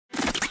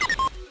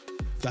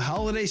The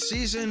holiday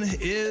season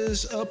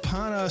is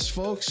upon us,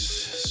 folks.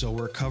 So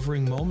we're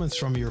covering moments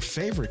from your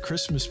favorite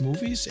Christmas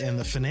movies and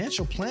the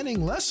financial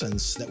planning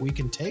lessons that we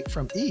can take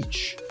from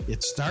each.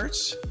 It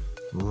starts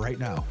right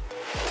now.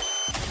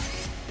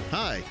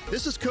 Hi,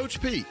 this is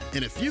Coach Pete,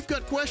 and if you've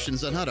got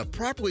questions on how to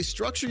properly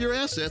structure your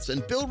assets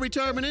and build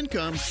retirement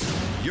income,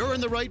 you're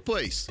in the right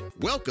place.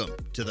 Welcome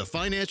to the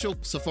Financial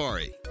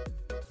Safari.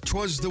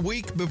 'Twas the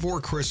week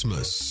before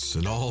Christmas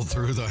and all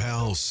through the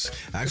house.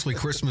 Actually,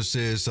 Christmas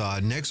is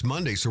next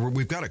Monday, so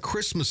we've got a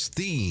Christmas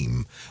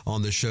theme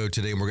on the show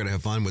today, and we're going to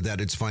have fun with that.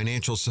 It's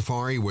Financial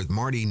Safari with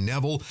Marty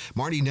Neville.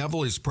 Marty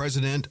Neville is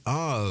president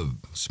of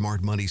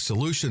Smart Money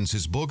Solutions.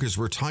 His book is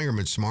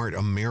Retirement Smart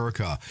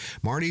America.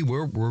 Marty,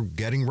 we're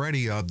getting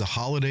ready. The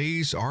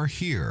holidays are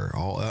here.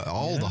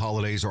 All the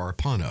holidays are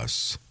upon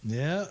us.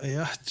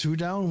 Yeah. 2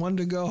 down, 1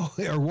 to go,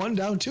 or 1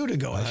 down, 2 to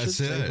go. That's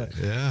it.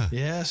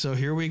 Yeah. So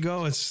here we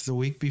go. It's the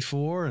week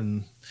before,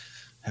 and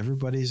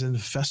everybody's in a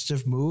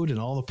festive mood and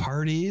all the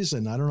parties.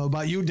 And I don't know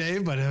about you,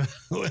 Dave, but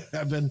there's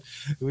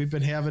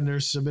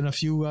been a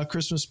few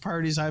Christmas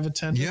parties I've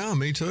attended. Yeah,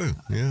 me too.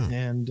 Yeah.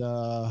 And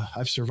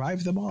I've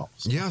survived them all.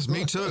 So. Yes,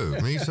 me too.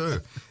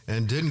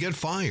 And didn't get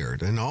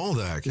fired and all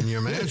that. Can you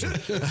imagine?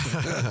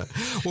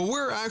 Well,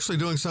 we're actually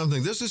doing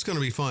something. This is going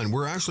to be fun.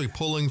 We're actually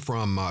pulling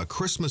from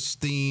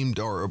Christmas-themed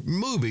or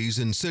movies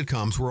and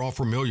sitcoms we're all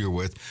familiar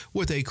with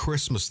a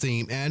Christmas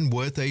theme and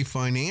with a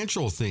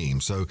financial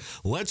theme. So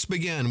let's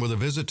begin with a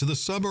visit to the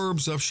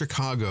suburbs of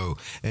Chicago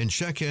and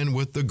check in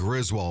with the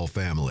Griswold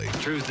family.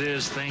 Truth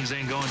is, things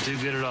ain't going too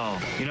good at all.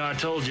 You know, I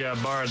told you I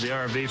borrowed the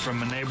RV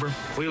from a neighbor.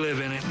 We live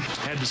in it.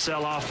 Had to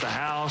sell off the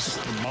house,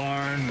 the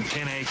barn, the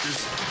 10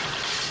 acres.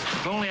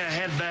 If only I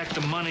had back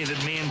the money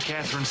that me and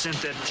Catherine sent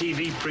that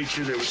TV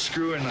preacher that was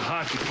screwing the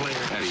hockey player.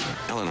 Eddie,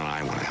 Ellen and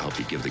I want to help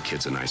you give the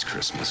kids a nice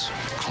Christmas.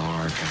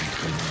 Clark, I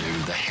couldn't do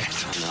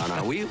that.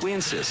 No, we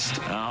insist.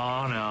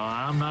 Oh, no,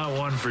 I'm not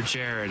one for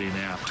charity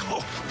now.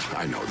 Oh,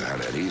 I know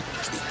that, Eddie.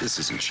 This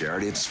isn't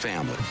charity, it's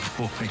family.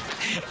 Boy,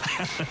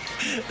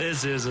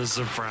 this is a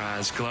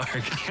surprise,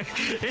 Clark.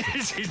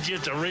 This is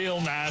just a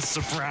real nice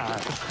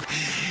surprise.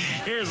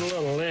 Here's a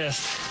little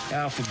list,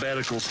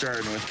 alphabetical,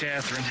 starting with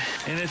Catherine.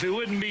 And if it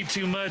wouldn't be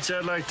too much,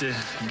 I'd like to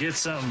get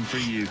something for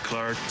you,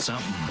 Clark.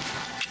 Something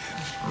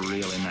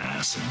really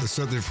nice.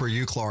 Something for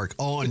you, Clark.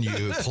 On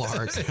you,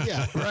 Clark.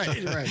 Yeah,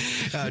 right.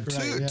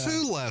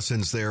 Two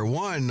lessons there.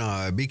 One,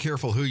 be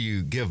careful who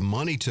you give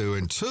money to.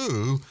 And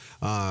two,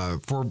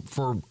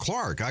 for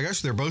Clark, I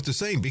guess they're both the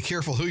same. Be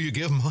careful who you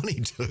give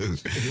money to.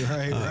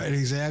 Right,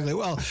 exactly.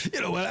 Well,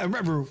 I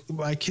remember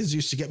my kids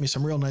used to get me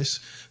some real nice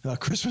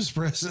Christmas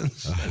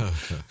presents.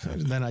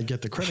 And then I'd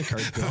get the credit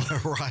card bill.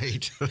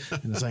 Right.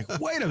 And it's like,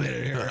 wait a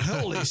minute here.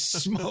 Holy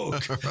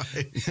smoke.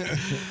 Right.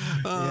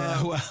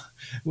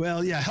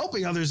 Well,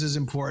 helping others is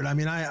important. I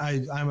mean,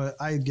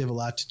 I give a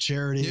lot to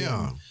charity.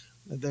 Yeah.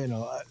 And,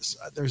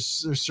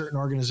 there's certain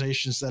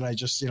organizations that I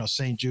just,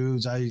 St.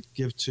 Jude's, I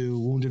give to,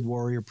 Wounded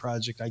Warrior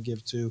Project, I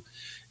give to,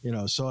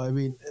 so I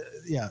mean,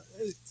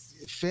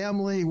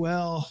 family.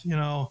 Well,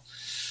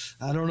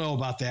 I don't know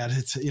about that.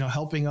 It's,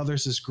 helping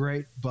others is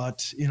great,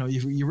 but,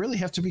 you really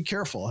have to be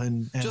careful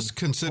and just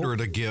consider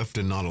it a gift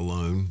and not a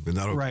loan, and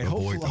that'll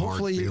avoid the hard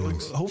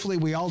feelings. Hopefully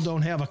we all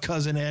don't have a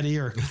cousin Eddie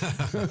or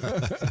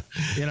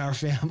in our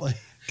family.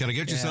 Can I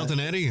get you something,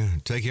 Eddie?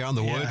 Take you out in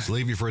the woods,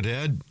 leave you for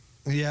dead?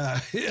 Yeah,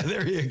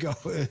 there you go.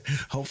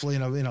 Hopefully,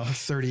 in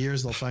 30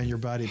 years, they'll find your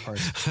body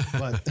parts.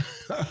 But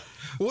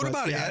what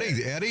about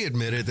Eddie? Eddie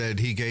admitted that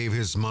he gave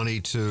his money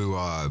to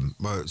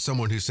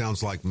someone who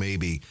sounds like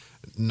maybe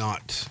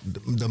not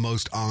the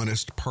most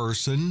honest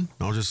person.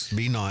 I'll just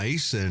be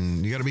nice,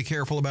 and you got to be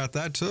careful about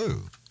that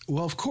too.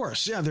 Well, of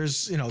course. Yeah,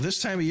 there's,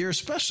 this time of year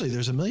especially,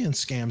 there's a million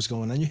scams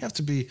going on. You have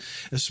to be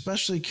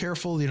especially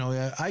careful.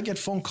 I get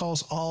phone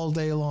calls all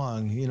day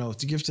long,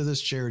 to give to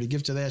this charity,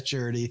 give to that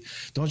charity.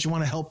 Don't you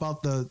want to help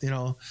out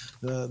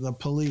the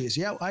police?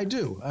 Yeah, I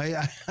do.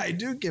 I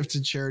do give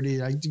to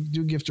charity. I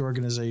do give to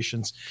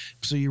organizations.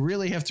 So you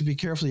really have to be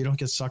careful you don't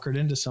get suckered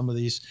into some of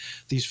these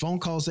phone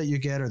calls that you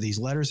get or these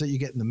letters that you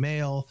get in the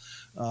mail.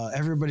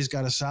 Everybody's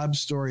got a sob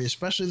story,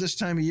 especially this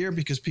time of year,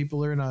 because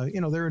people are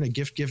in a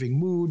gift giving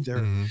mood.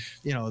 They're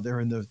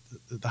they're in the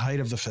height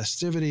of the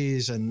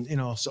festivities, and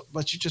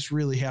but you just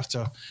really have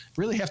to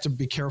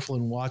be careful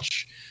and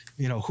watch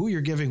who you're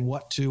giving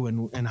what to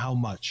and how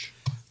much.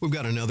 We've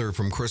got another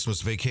from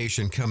Christmas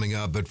Vacation coming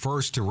up, but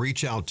first, to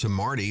reach out to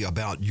Marty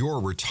about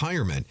your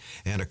retirement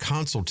and a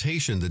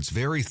consultation that's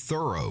very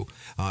thorough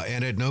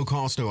and at no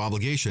cost, no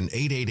obligation.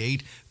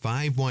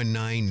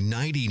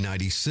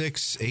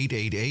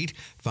 888-519-9096,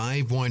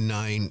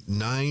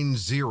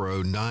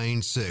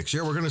 888-519-9096.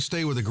 Yeah, we're going to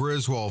stay with the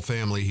Griswold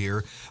family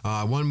here.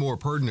 One more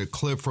pertinent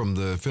clip from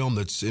the film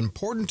that's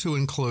important to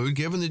include,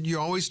 given that you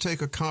always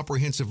take a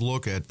comprehensive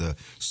look at the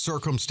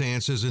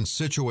circumstances and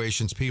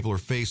situations people are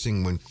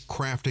facing when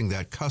crafting crafting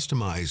that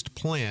customized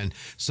plan.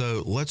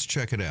 So let's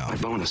check it out. My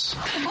bonus.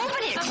 Open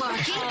it,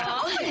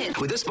 Clarky. Open it.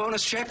 With this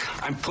bonus check,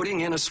 I'm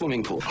putting in a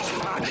swimming pool.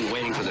 I've been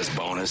waiting for this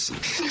bonus.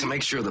 To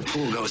make sure the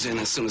pool goes in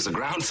as soon as the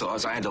ground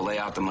thaws, I had to lay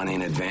out the money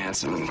in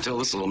advance. And until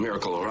this little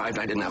miracle arrived,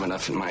 I didn't have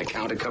enough in my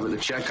account to cover the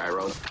check I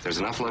wrote. There's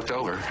enough left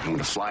over. I'm going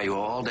to fly you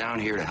all down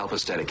here to help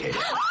us dedicate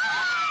it.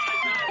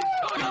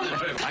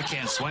 I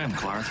can't swim,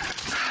 Clark.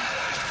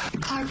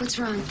 Clark, what's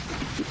wrong?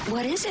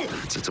 What is it?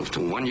 It's a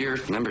 1-year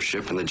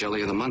membership in the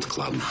Jelly of the Month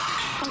Club.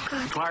 Oh,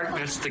 God. Clark,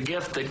 it's the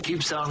gift that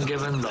keeps on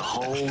giving the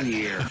whole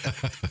year.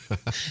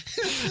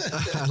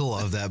 I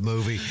love that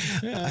movie.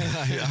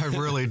 I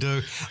really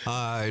do.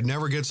 It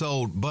never gets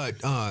old. But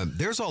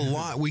there's a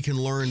lot we can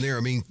learn there.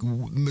 I mean,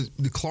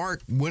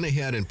 Clark went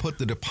ahead and put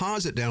the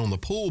deposit down on the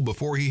pool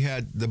before he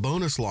had the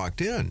bonus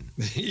locked in.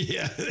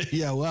 Yeah.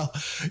 Well,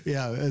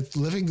 it's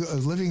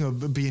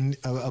living being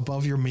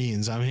above your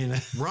means. I mean,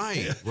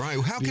 Right.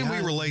 How can we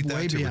relate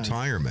that to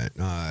retirement?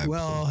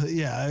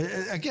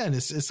 Again,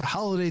 it's a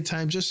holiday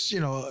time. Just,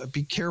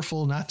 be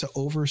careful not to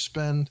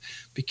overspend.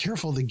 Be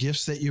careful the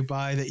gifts that you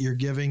buy, that you're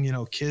giving,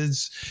 your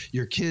kids,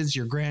 your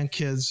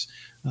grandkids.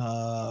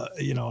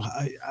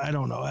 I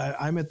don't know.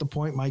 I'm at the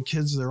point, my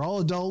kids, they're all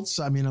adults.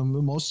 I mean,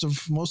 most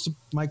of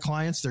my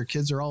clients, their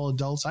kids are all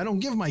adults. I don't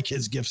give my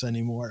kids gifts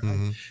anymore.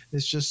 Mm-hmm.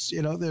 It's just,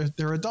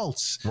 they're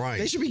adults. Right.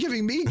 They should be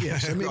giving me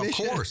gifts. I mean, of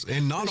course.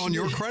 And not on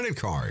your credit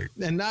card.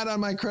 And not on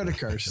my credit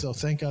card. So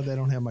thank God they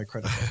don't have my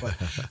credit card.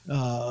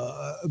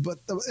 But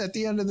at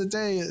the end of the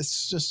day,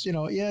 it's just,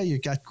 you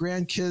got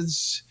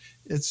grandkids.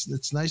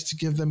 It's nice to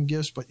give them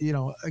gifts, but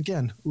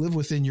again, live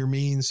within your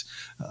means.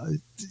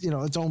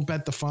 Don't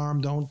bet the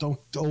farm. Don't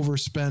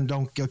overspend.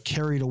 Don't get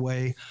carried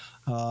away.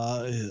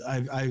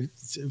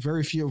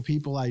 Very few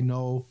people I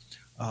know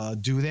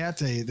do that.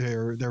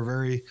 They're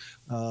very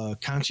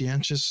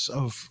conscientious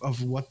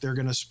of what they're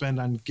going to spend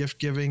on gift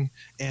giving,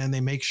 and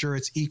they make sure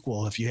it's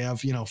equal. If you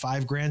have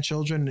 5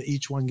 grandchildren,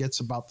 each one gets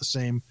about the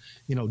same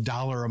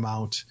dollar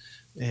amount.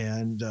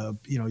 And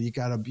you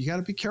gotta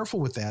be careful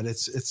with that.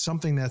 It's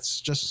something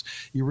that's just,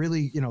 you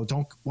really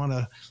don't want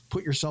to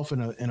put yourself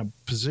in a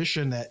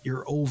position that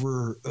you're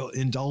over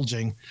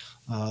indulging.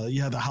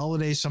 The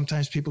holidays,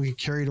 sometimes people get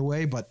carried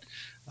away, but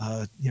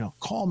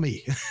call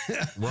me.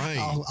 Right.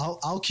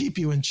 I'll keep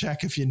you in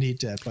check if you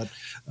need that. But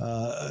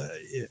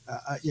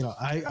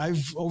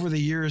I've over the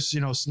years,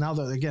 now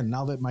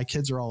that my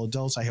kids are all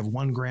adults, I have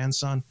one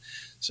grandson.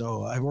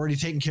 So I've already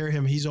taken care of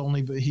him. He's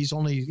only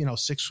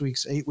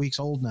 8 weeks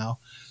old now.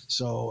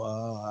 So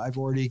I've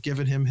already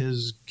given him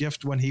his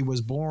gift when he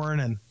was born,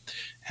 and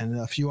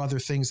a few other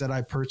things that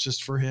I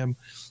purchased for him.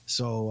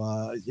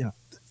 So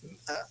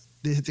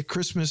the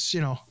Christmas,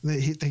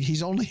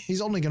 he's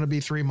only going to be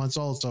 3 months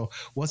old. So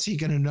what's he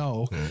going to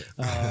know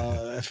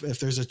if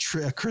there's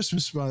a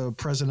Christmas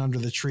present under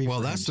the tree? Well,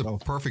 that's the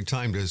perfect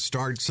time to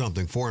start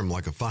something for him,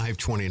 like a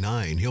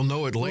 529. He'll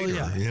know it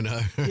later.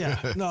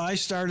 Yeah. No, I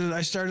started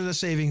a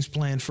savings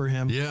plan for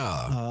him.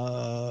 Yeah.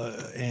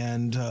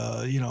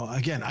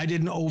 Again, I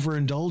didn't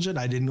overindulge it.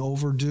 I didn't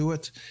overdo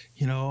it.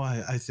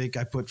 I think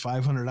I put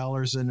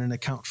 $500 in an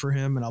account for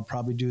him, and I'll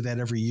probably do that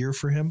every year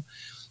for him.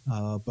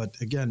 But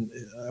again,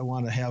 I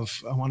want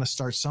to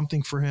start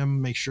something for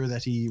him, make sure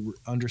that he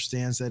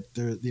understands that,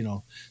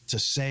 to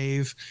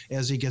save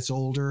as he gets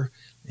older.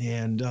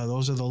 And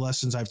those are the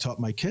lessons I've taught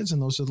my kids,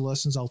 and those are the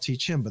lessons I'll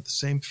teach him. But the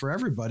same for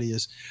everybody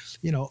is,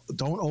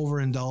 don't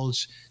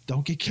overindulge,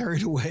 don't get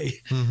carried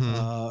away.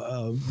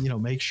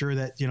 Mm-hmm. Make sure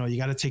that, you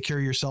got to take care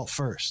of yourself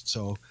first.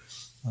 So,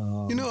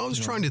 I was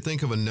trying to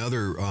think of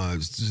another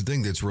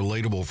thing that's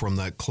relatable from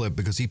that clip,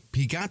 because he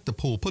got the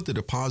pool, put the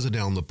deposit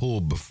down the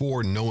pool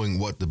before knowing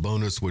what the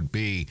bonus would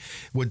be.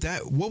 What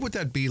would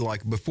that be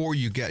like before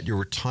you get your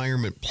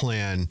retirement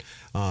plan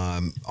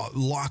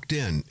locked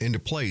into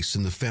place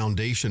in the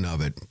foundation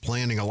of it,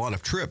 planning a lot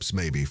of trips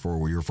maybe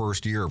for your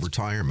first year of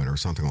retirement or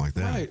something like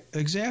that? Right,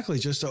 exactly.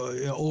 Just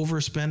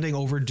overspending,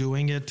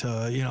 overdoing it.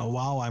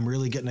 Wow, I'm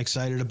really getting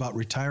excited about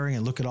retiring,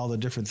 and look at all the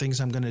different things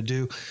I'm going to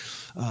do.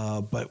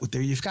 But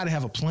you've got to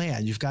have a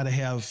plan. You've got to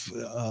have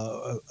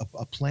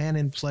a plan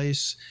in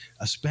place,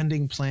 a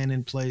spending plan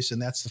in place.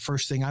 And that's the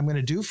first thing I'm going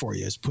to do for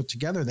you, is put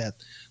together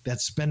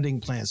that spending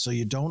plan, so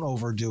you don't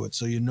overdo it.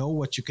 So you know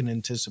what you can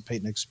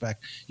anticipate and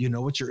expect. You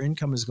know what your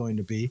income is going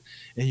to be,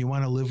 and you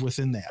want to live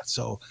within that.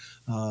 So,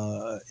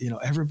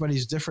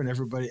 everybody's different.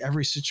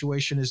 Every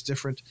situation is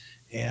different.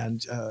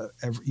 And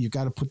you've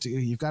got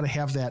to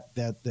have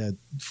that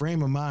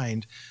frame of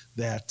mind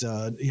that,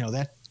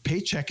 that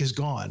paycheck is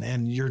gone,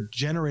 and you're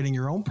generating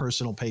your own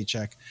personal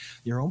paycheck,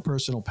 your own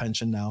personal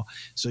pension now.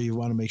 So you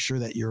want to make sure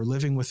that you're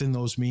living within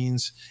those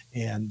means.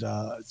 And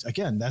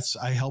again,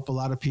 I help a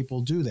lot of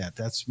people do that.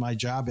 That's my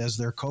job as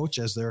their coach,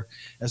 as their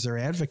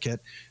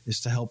advocate,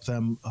 is to help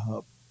them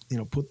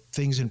put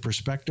things in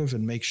perspective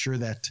and make sure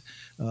that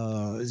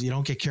you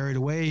don't get carried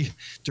away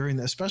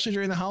especially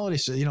during the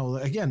holidays. So,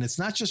 again, it's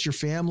not just your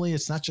family,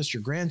 it's not just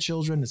your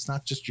grandchildren, it's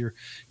not just your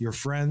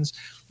friends.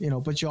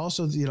 but you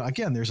also,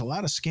 again, there's a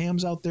lot of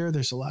scams out there.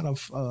 There's a lot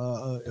of,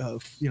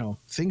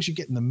 things you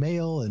get in the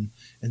mail and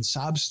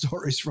sob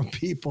stories from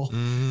people.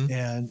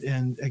 Mm-hmm.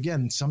 And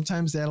again,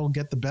 sometimes that'll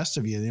get the best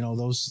of you.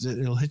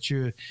 It'll hit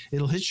you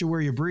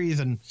where you breathe.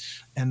 And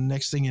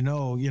next thing you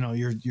know,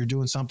 you're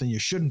doing something you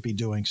shouldn't be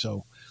doing.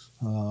 So,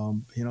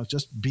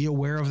 just be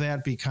aware of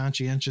that, be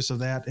conscientious of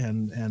that,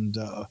 and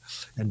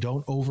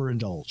don't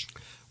overindulge.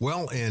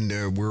 Well,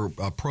 and we're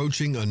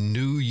approaching a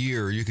new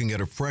year. You can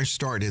get a fresh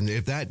start. And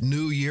if that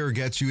new year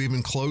gets you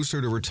even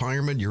closer to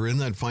retirement, you're in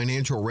that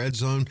financial red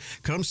zone,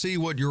 come see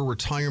what your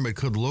retirement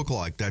could look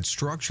like, that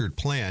structured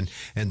plan.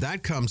 And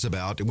that comes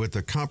about with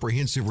a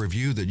comprehensive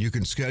review that you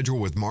can schedule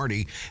with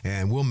Marty.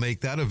 And we'll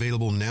make that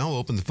available now.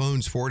 Open the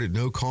phones for it at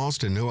no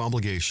cost and no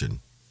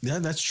obligation. Yeah,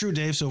 that's true,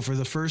 Dave. So for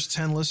the first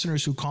 10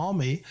 listeners who call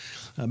me,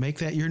 make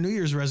that your New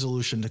Year's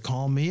resolution to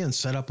call me and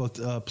set up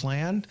a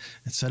plan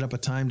and set up a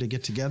time to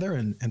get together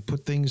and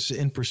put things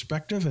in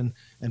perspective and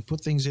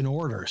put things in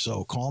order.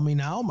 So call me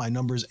now. My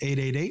number is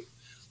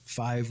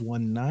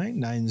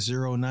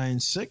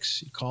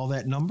 888-519-9096. You call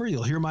that number.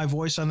 You'll hear my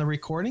voice on the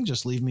recording.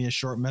 Just leave me a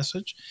short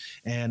message.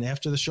 And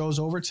after the show's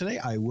over today,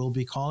 I will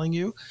be calling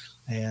you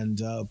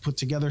and put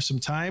together some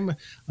time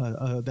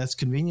that's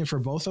convenient for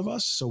both of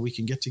us so we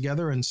can get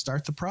together and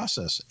start the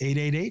process.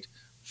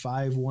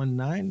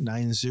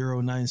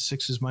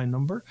 888-519-9096 is my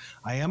number.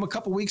 I am a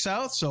couple weeks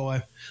out, so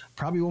I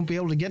probably won't be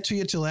able to get to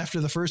you till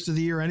after the first of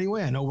the year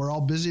anyway. I know we're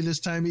all busy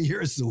this time of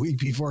year. It's the week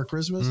before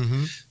Christmas.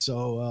 Mm-hmm.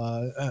 So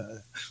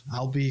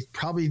I'll be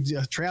probably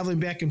traveling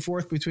back and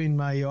forth between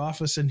my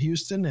office in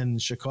Houston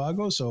and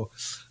Chicago. So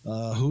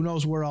who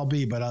knows where I'll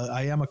be, but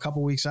I am a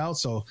couple weeks out.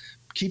 So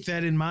keep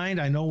that in mind.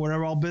 I know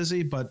we're all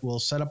busy, but we'll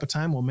set up a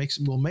time. We'll make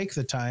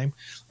the time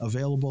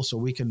available so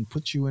we can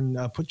put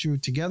you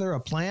together a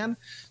plan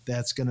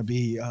that's going to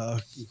be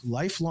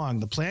lifelong.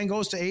 The plan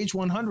goes to age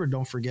 100.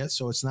 Don't forget.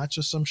 So it's not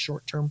just some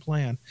short-term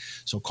plan.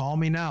 So call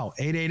me now,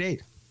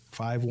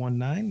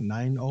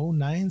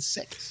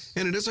 888-519-9096.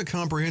 And it is a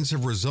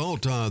comprehensive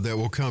result that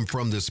will come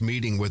from this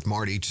meeting with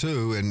Marty,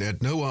 too. And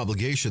at no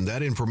obligation,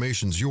 that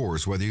information's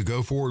yours, whether you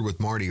go forward with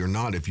Marty or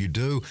not. If you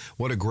do,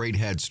 what a great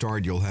head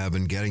start you'll have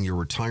in getting your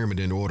retirement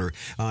in order.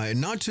 And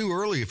not too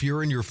early if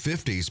you're in your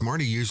 50s.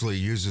 Marty usually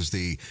uses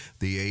the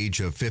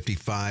age of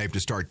 55 to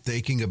start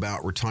thinking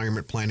about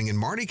retirement planning. And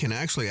Marty can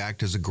actually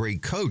act as a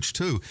great coach,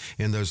 too,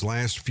 in those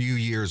last few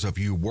years of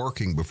you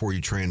working before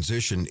you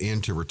transition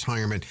into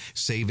retirement,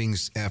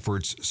 savings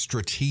efforts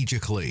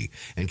strategically,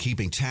 and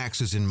keeping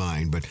taxes in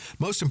mind, but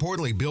most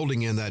importantly,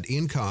 building in that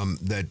income,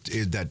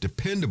 that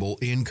dependable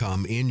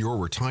income in your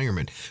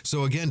retirement.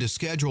 So again, to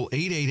schedule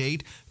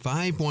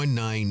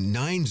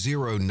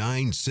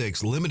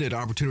 888-519-9096, limited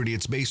opportunity.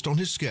 It's based on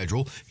his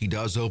schedule. He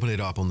does open it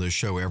up on this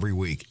show every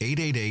week.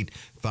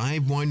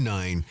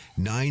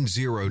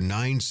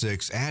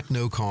 888-519-9096 at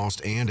no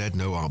cost and at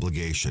no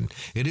obligation.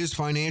 It is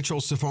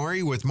Financial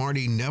Safari with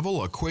Marty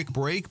Neville. A quick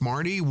break.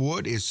 Marty,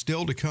 what is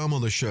still to come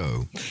on the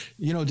show?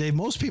 Dave,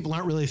 most people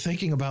aren't really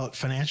thinking about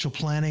financial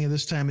planning at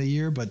this time of the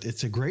year, but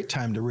it's a great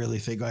time to really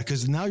think about it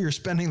because now you're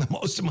spending the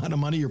most amount of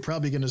money you're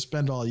probably going to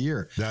spend all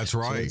year. That's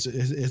right. So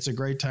it's a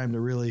great time to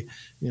really,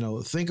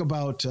 think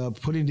about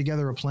putting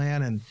together a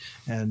plan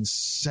and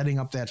setting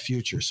up that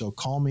future. So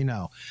call me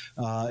now.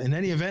 In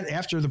any event,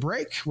 after the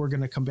break, we're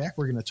going to come back.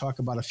 We're going to talk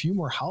about a few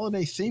more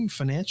holiday-themed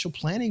financial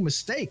planning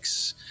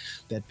mistakes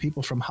that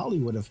people from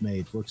Hollywood have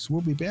made.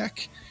 We'll be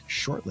back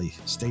shortly.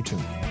 Stay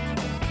tuned.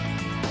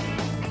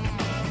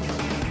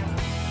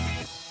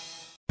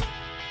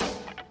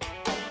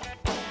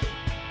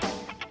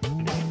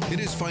 It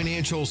is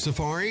Financial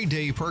Safari.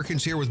 Dave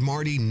Perkins here with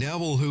Marty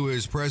Neville, who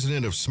is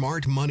president of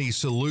Smart Money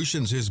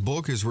Solutions. His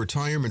book is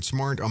Retirement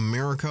Smart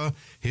America.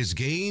 His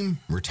game,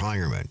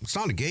 retirement. It's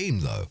not a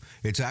game, though.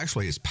 It's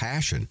actually his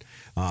passion.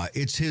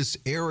 It's his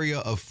area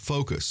of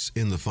focus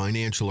in the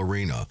financial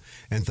arena.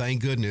 And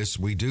thank goodness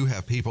we do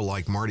have people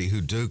like Marty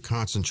who do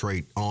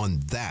concentrate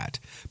on that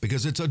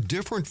because it's a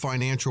different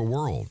financial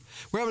world.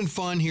 We're having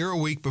fun here a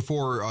week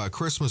before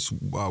Christmas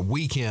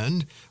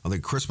weekend. I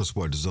think Christmas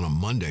is on a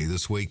Monday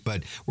this week,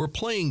 but we're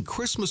playing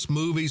Christmas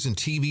movies and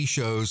TV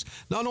shows,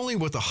 not only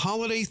with a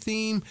holiday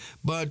theme,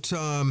 but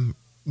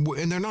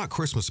and they're not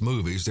Christmas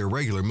movies, they're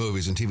regular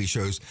movies and TV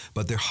shows,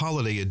 but they're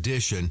holiday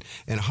edition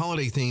and a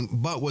holiday theme,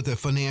 but with a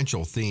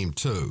financial theme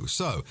too.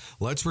 So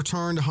let's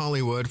return to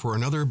Hollywood for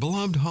another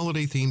beloved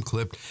holiday theme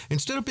clip.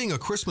 Instead of being a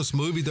Christmas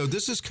movie, though,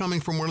 this is coming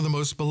from one of the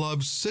most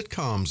beloved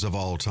sitcoms of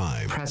all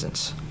time.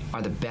 Presents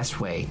are the best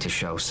way to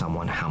show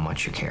someone how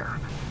much you care.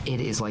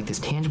 It is like this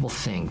tangible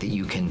thing that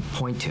you can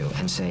point to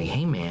and say,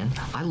 hey man,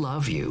 I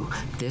love you,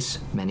 this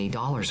many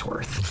dollars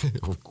worth.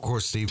 Of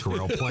course, Steve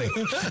Carell playing.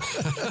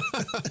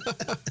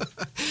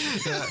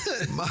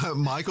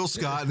 Michael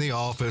Scott in The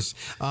Office,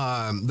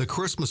 the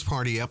Christmas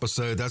Party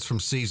episode, that's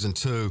from season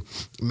 2,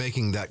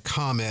 making that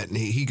comment. And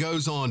he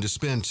goes on to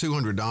spend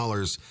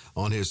 $200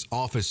 on his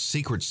Office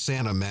Secret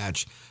Santa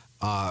match.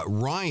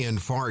 Ryan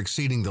far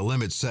exceeding the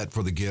limit set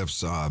for the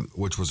gifts,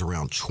 which was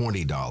around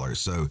 $20.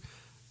 So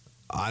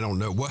I don't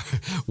know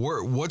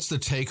what's the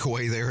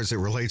takeaway there as it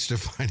relates to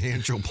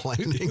financial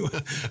planning.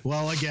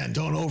 Well, again,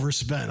 don't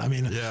overspend. I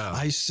mean,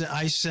 I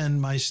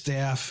send my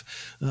staff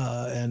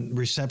and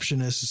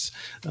receptionists,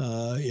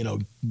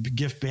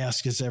 gift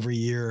baskets every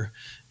year,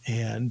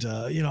 and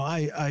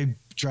I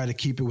try to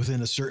keep it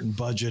within a certain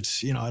budget.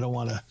 I don't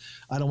want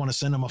to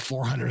send them a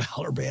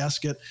 $400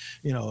 basket.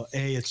 A,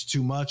 it's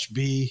too much.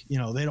 B,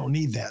 they don't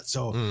need that.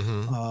 So,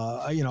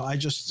 I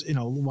just,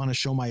 want to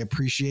show my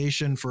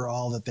appreciation for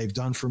all that they've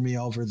done for me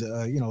over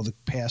the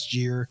past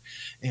year.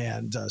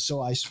 And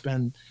so I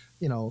spend,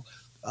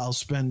 I'll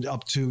spend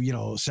up to,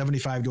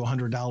 $75 to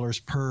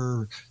 $100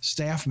 per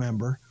staff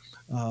member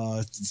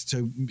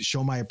to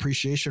show my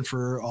appreciation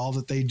for all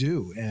that they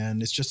do.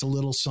 And it's just a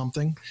little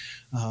something.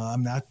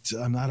 I'm not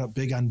a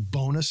big on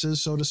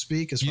bonuses, so to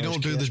speak. You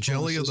don't do the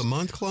Jelly of the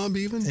Month Club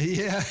even?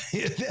 Yeah.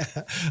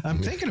 I'm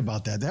thinking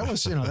about that. That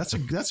was,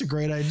 that's a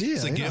great idea.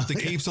 It's a gift that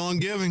keeps on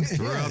giving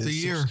throughout the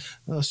year.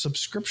 A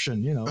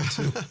subscription, to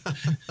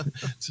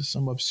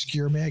some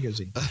obscure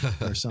magazine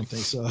or something.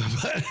 So,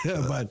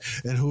 but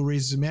and who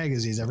reads the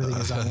magazines? Everything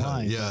is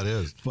online. Yeah, it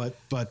is. But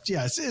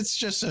yeah, it's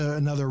just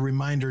another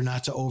reminder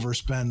not to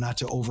overspend, not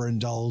to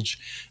overindulge,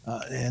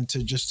 and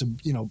to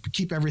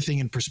keep everything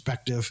in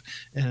perspective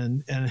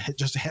and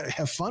just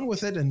have fun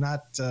with it and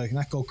not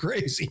go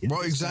crazy.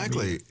 Well,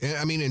 exactly.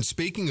 I mean, and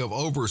speaking of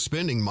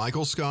overspending,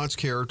 Michael Scott's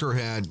character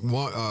had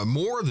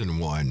more than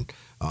one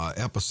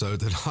episode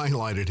that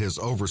highlighted his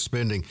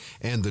overspending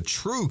and the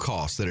true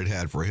cost that it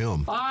had for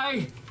him.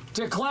 I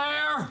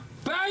declare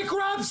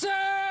bankruptcy!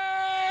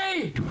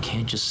 You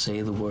can't just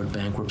say the word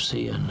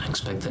bankruptcy and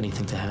expect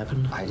anything to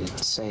happen. I didn't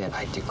say it.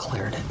 I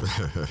declared it.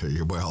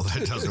 Well,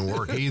 that doesn't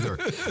work either.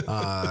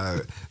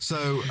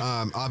 So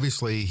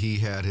obviously he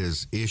had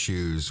his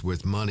issues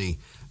with money.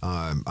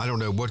 I don't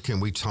know, what can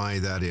we tie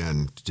that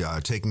in?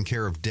 Taking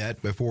care of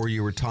debt before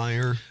you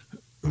retire?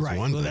 Right.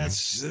 Well,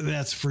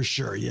 that's for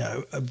sure.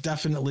 Yeah,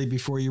 definitely.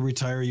 Before you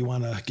retire, you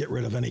want to get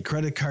rid of any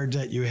credit card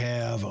debt you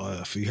have.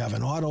 If you have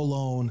an auto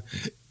loan,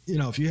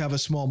 if you have a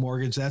small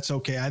mortgage, that's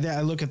okay.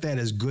 I look at that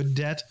as good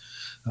debt.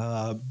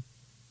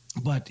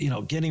 But,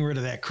 getting rid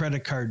of that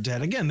credit card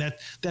debt, again, that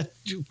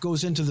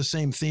goes into the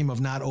same theme of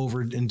not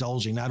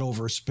overindulging, not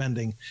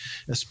overspending,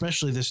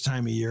 especially this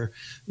time of year.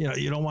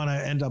 You don't want to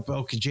end up,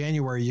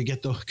 January, you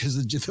get because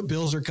the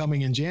bills are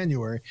coming in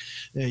January.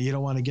 You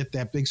don't want to get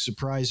that big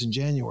surprise in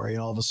January,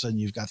 and all of a sudden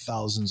you've got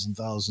thousands and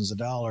thousands of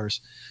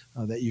dollars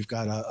that you've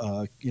got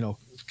to,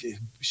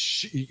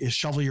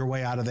 shovel your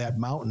way out of that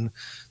mountain.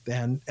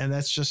 And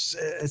that's just,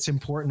 it's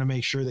important to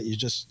make sure that you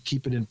just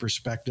keep it in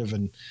perspective.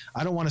 And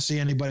I don't want to see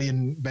anybody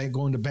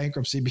going to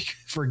bankruptcy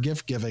for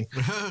gift giving,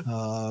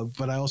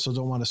 but I also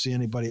don't want to see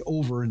anybody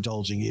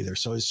overindulging either.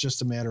 So it's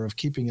just a matter of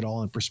keeping it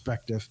all in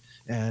perspective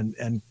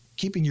and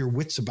keeping your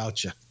wits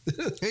about you.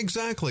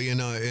 Exactly.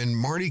 And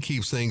Marty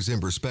keeps things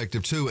in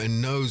perspective, too,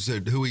 and knows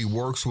that who he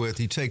works with,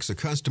 he takes a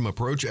custom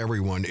approach.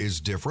 Everyone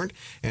is different.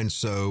 And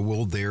so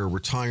will their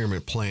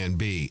retirement plan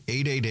be.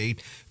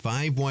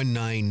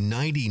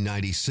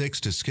 888-519-9096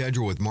 to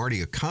schedule with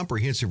Marty a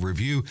comprehensive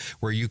review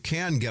where you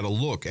can get a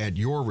look at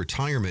your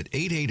retirement.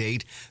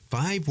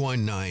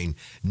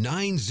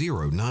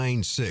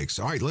 888-519-9096.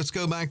 All right, let's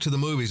go back to the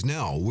movies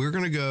now. We're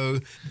going to go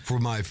for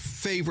my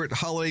favorite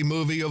holiday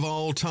movie of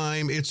all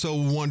time, It's a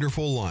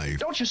Wonderful Life.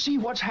 Don't you see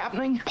what's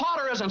happening?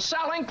 Potter isn't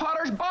selling,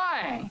 Potter's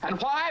buying.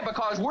 And why?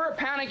 Because we're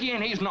panicky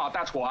and he's not,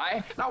 that's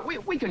why. Now,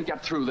 we can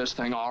get through this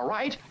thing all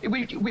right.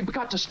 We've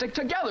got to stick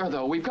together,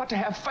 though. We've got to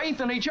have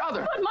faith in each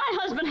other. But my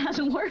husband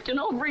hasn't worked in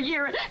over a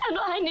year, and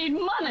I need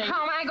money.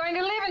 How am I going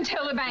to live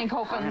until the bank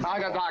opens? I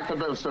got doctor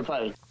bills to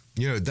pay.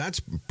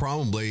 That's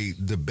probably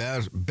the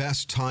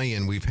best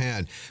tie-in we've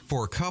had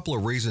for a couple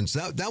of reasons.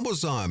 That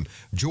was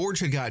George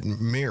had gotten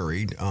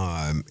married,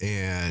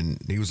 and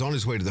he was on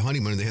his way to the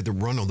honeymoon, and they had to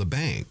run on the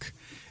bank.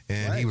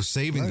 And he was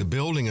saving the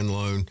building and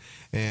loan.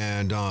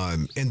 And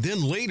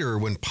then later,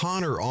 when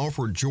Potter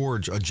offered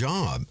George a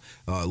job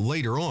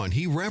later on,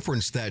 he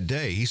referenced that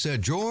day. He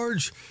said,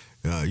 George,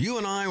 you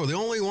and I were the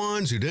only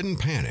ones who didn't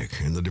panic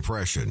in the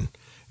Depression.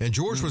 And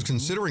George was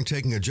considering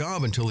taking a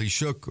job until he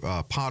shook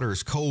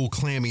Potter's cold,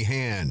 clammy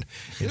hand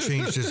and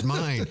changed his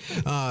mind.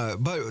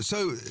 But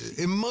so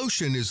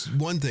emotion is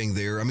one thing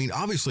there. I mean,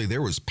 obviously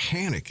there was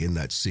panic in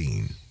that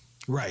scene.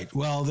 Right.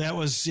 Well, that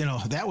was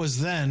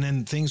then,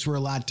 and things were a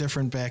lot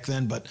different back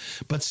then, but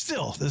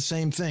still the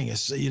same thing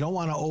is you don't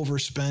want to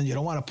overspend. You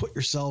don't want to put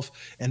yourself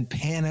in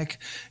panic.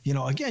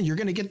 Again, you're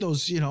going to get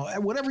those,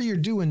 whatever you're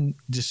due in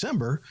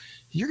December,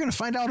 you're going to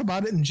find out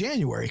about it in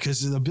January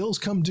because the bills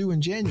come due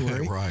in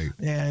January. Right.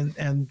 And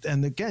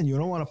again, you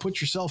don't want to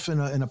put yourself in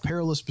a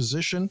perilous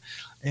position.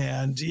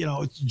 And,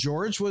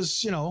 George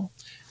was,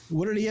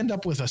 what did he end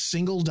up with?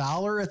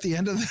 $1 at the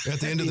end of the day? At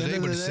the end of the day,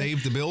 would have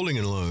saved the building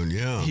and loan.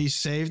 Yeah, he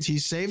saved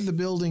the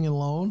building and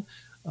loan,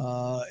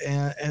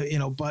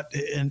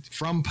 and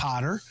from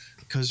Potter,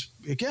 because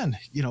again,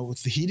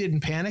 he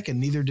didn't panic and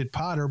neither did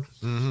Potter.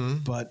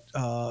 But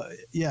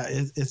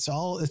it's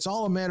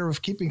all a matter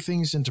of keeping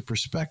things into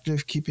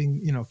perspective, keeping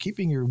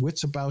your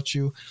wits about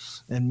you,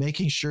 and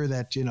making sure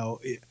that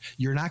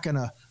you're not going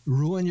to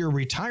ruin your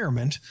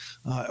retirement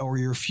or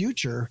your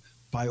future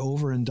by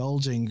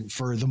overindulging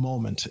for the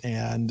moment.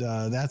 And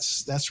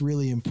that's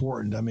really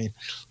important. I mean,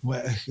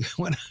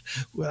 when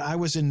I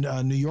was in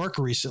New York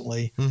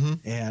recently,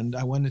 and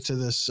I went into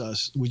this,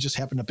 we just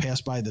happened to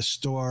pass by the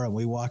store, and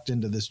we walked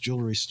into this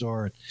jewelry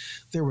store, and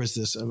there was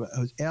this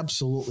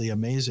absolutely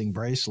amazing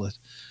bracelet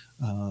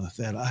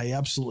that I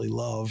absolutely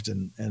loved,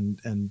 and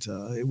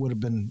it would have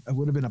been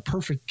a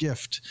perfect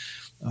gift,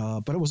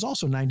 but it was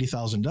also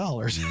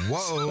 $90,000.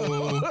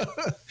 Whoa!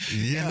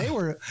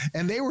 Yeah,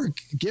 and they were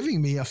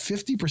giving me a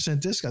 50%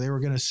 discount. They were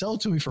going to sell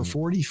it to me for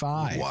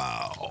 $45,000.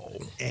 Wow!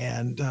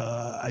 And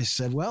I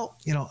said, well,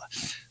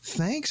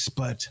 thanks,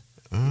 but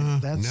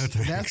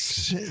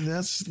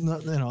that's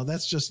not,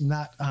 that's just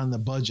not on the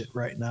budget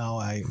right now.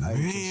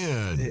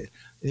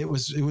 It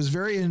was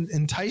very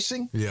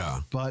enticing.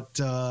 Yeah. But,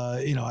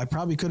 I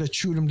probably could have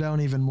chewed him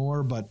down even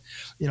more. But,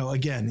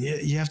 again,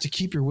 you have to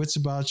keep your wits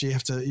about you. You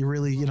have to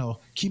really,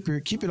 keep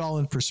it all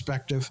in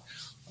perspective,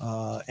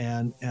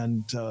 and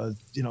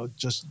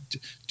just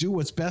do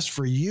what's best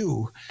for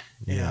you.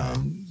 Yeah.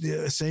 And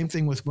the same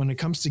thing with when it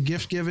comes to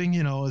gift giving,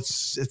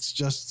 it's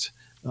just,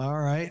 all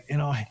right,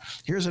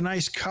 here's a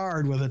nice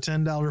card with a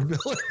 $10 bill.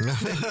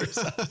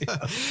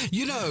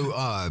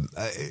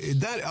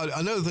 That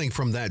another thing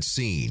from that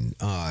scene,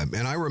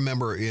 and I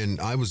remember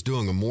I was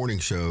doing a morning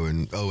show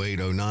in 2008,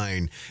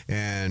 2009,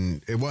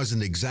 and it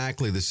wasn't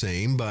exactly the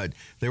same, but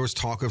there was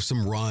talk of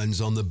some runs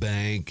on the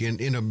bank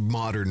in a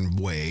modern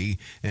way,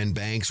 and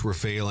banks were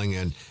failing,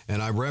 and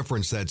I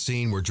referenced that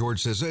scene where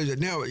George says,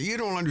 now, you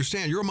don't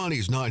understand, your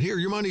money's not here,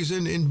 your money's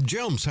in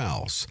Jim's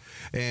house,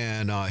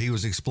 and he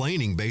was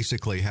explaining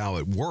basically how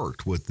it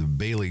worked with the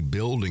Bailey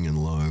Building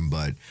and Loan,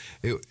 but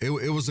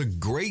it was a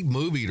great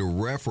movie to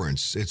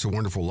reference It's a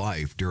Wonderful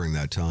Life during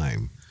that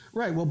time.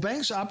 Right. Well,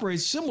 banks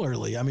operate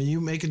similarly. I mean,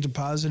 you make a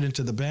deposit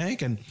into the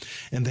bank and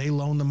they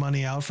loan the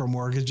money out for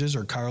mortgages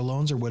or car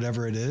loans or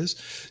whatever it is,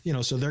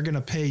 so they're going to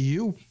pay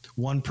you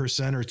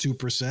 1% or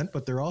 2%,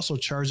 but they're also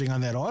charging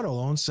on that auto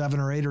loan 7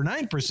 or 8 or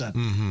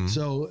 9%.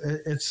 So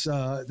it's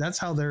that's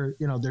how they're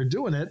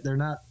doing it. They're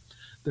not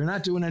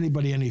doing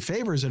anybody any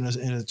favors in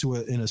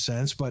a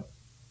sense, but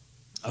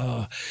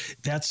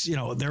that's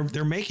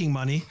they're making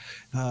money.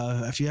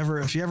 If you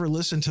ever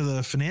listen to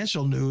the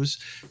financial news,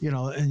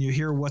 and you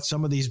hear what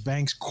some of these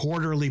banks'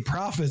 quarterly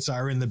profits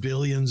are in the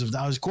billions of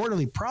dollars,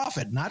 quarterly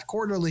profit, not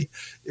quarterly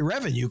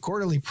revenue,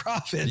 quarterly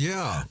profit.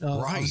 Yeah,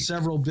 right. Of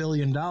several $1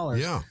 billion.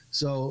 Yeah.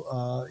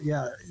 So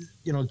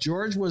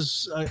George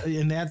was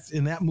in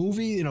that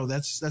movie.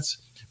 That's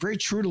very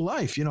true to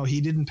life. He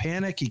didn't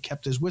panic. He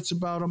kept his wits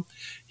about him.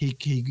 He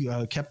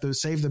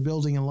saved the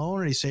building and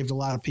loan, and he saved a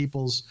lot of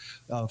people's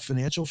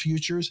financial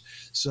futures.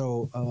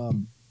 So,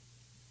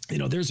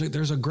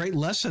 there's a great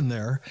lesson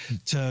there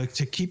to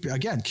keep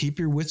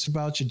your wits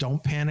about you.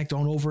 Don't panic.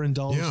 Don't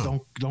overindulge. Yeah.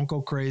 Don't go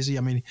crazy.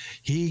 I mean,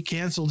 he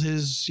canceled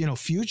his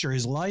future,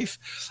 his life.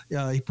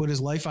 He put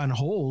his life on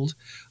hold.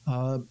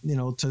 To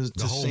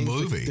save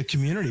the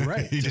community,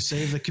 right? To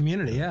save the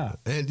community, yeah.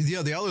 And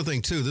the other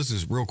thing too, this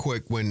is real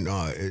quick, when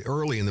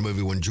early in the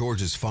movie when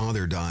George's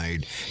father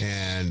died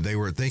and they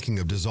were thinking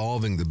of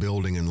dissolving the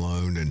building and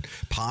loan, and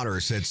Potter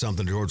said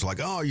something to George like,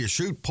 "Oh, you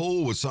shoot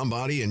pool with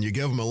somebody and you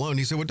give them a loan."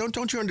 He said, "Well,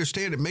 don't you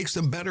understand? It makes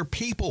them better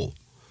people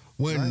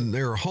when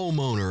they're a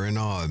homeowner."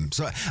 And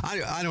so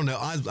I don't know.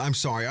 I'm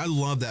sorry. I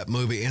love that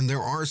movie. And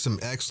there are some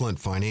excellent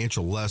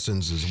financial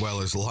lessons as well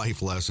as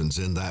life lessons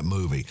in that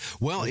movie.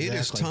 Well, It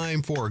is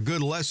time for a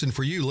good lesson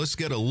for you. Let's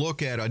get a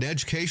look at an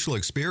educational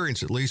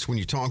experience, at least when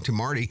you talk to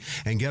Marty,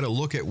 and get a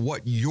look at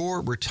what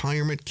your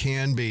retirement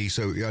can be.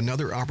 So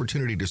another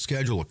opportunity to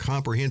schedule a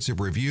comprehensive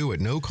review at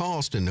no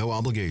cost and no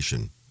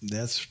obligation.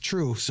 That's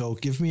true. So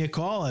give me a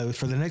call.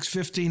 For the next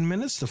 15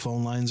 minutes, the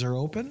phone lines are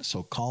open.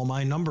 So call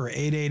my number,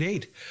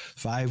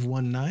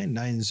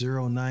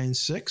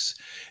 888-519-9096,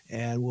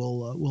 and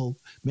we'll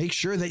make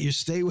sure that you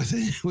stay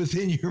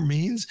within your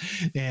means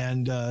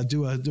and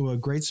do a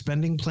great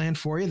spending plan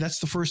for you. That's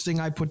the first thing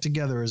I put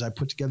together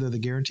the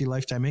Guaranteed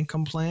Lifetime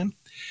Income Plan,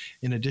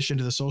 in addition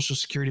to the Social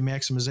Security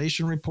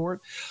Maximization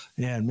Report,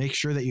 and make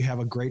sure that you have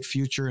a great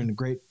future and a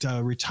great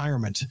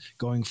retirement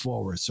going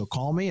forward. So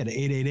call me at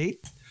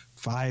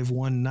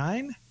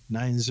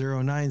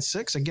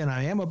 888-519-9096. Again,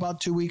 I am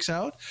about 2 weeks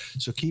out,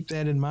 so keep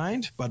that in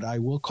mind. But I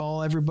will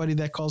call everybody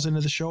that calls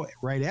into the show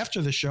right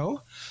after the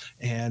show,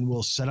 and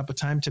we'll set up a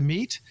time to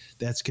meet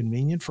that's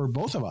convenient for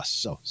both of us.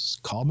 So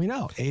call me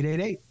now,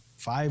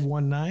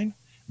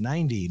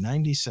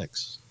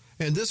 888-519-9096.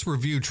 And this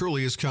review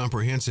truly is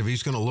comprehensive.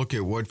 He's going to look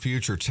at what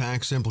future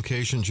tax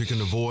implications you can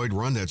avoid,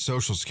 run that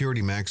Social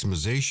Security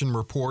maximization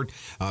report,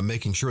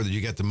 making sure that you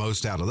get the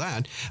most out of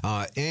that,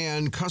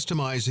 and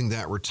customizing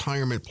that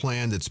retirement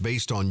plan that's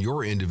based on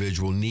your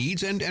individual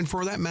needs and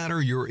for that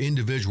matter, your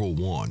individual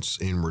wants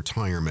in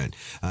retirement.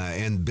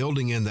 And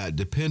building in that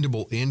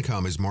dependable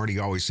income, as Marty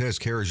always says,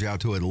 carries you out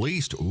to at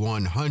least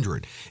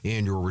 100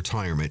 in your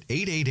retirement.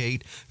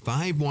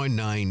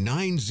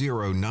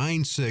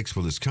 888-519-9096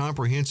 for this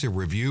comprehensive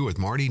review with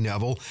Marty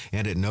Neville,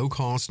 and at no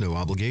cost, no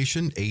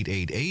obligation.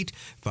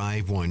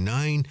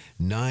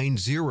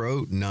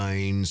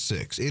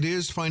 888-519-9096. It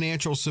is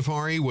Financial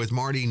Safari with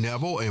Marty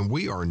Neville, and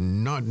we are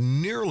not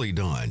nearly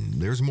done.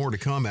 There's more to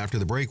come after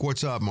the break.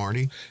 What's up,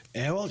 Marty?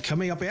 Yeah, well,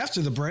 coming up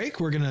after the break,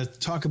 we're going to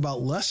talk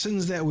about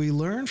lessons that we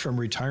learned from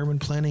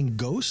retirement planning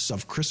ghosts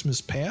of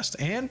Christmas past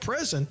and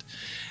present,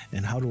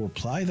 and how to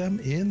apply them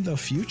in the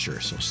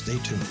future. So stay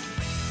tuned.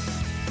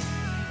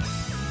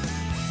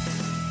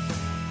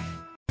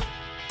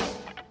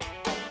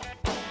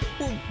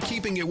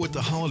 Keeping it with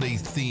the holiday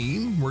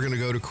theme, we're going to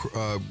go to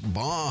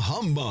Bah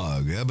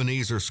Humbug,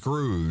 Ebenezer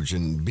Scrooge,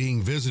 and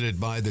being visited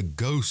by the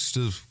ghosts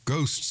of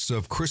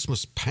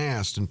Christmas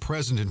past and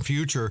present and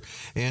future,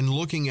 and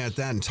looking at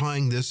that and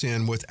tying this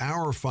in with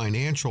our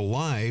financial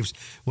lives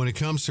when it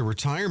comes to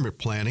retirement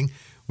planning.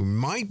 We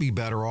might be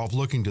better off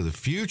looking to the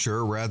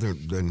future rather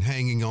than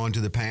hanging on to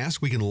the past.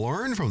 We can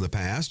learn from the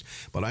past,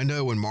 but I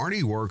know when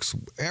Marty works,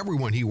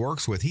 everyone he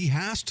works with, he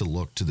has to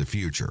look to the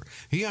future.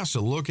 He has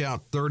to look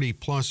out 30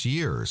 plus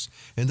years,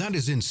 and that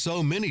is in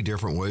so many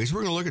different ways.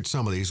 We're going to look at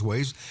some of these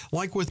ways,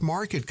 like with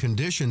market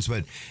conditions,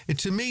 but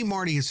to me,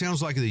 Marty, it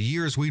sounds like the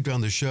years we've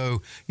done the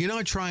show, you're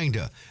not trying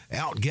to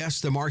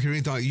outguess the market or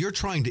anything. You're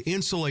trying to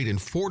insulate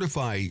and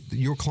fortify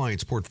your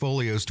clients'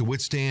 portfolios to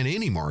withstand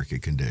any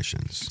market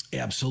conditions.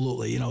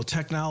 Absolutely.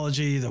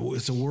 Technology,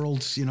 it's a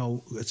world,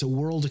 it's a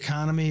world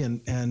economy,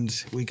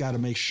 and we got to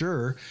make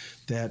sure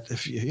that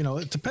if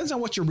it depends on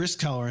what your risk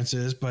tolerance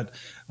is, but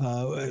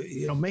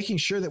making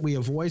sure that we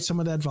avoid some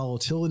of that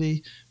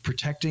volatility,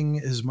 protecting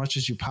as much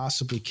as you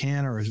possibly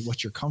can or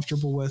what you're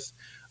comfortable with.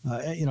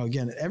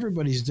 Again,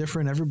 everybody's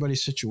different.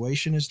 Everybody's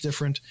situation is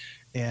different.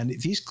 And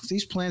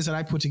these plans that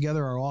I put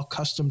together are all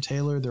custom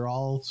tailored. They're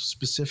all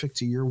specific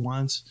to your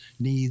wants,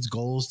 needs,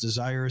 goals,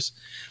 desires,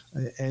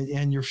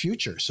 and your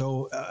future.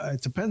 So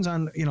it depends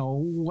on,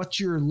 what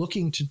you're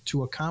looking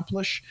to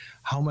accomplish,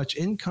 how much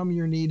income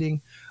you're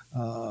needing.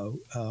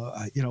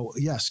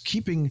 Yes,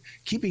 keeping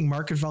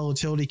market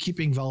volatility,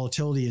 keeping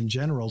volatility in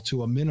general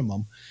to a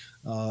minimum.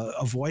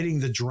 Avoiding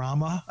the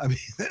drama. I mean,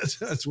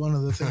 that's one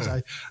of the things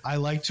I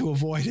like to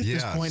avoid at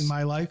this point in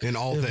my life. In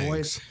all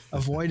things.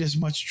 Avoid as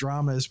much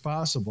drama as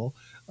possible.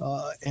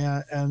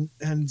 And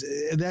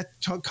that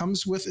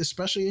comes with,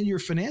 especially in your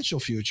financial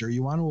future,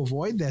 you want to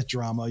avoid that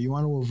drama. You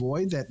want to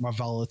avoid that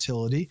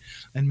volatility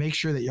and make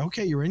sure that,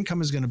 your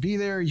income is going to be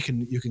there. You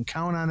can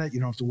count on it. You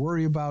don't have to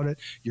worry about it.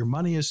 Your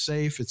money is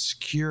safe. It's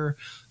secure.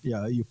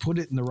 You put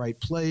it in the right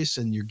place,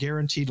 and you're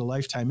guaranteed a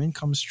lifetime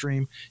income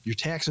stream. Your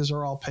taxes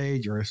are all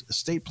paid. Your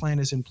estate plan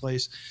is in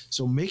place.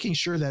 So making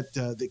sure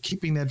that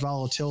keeping that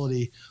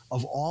volatility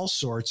of all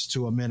sorts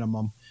to a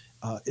minimum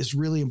is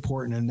really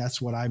important, and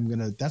that's what I'm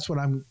gonna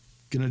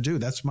do.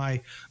 That's my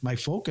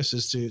focus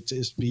is to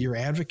be your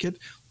advocate,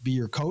 be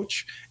your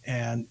coach,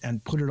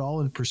 and put it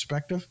all in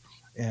perspective,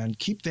 and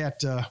keep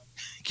that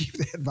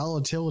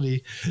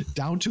volatility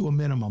down to a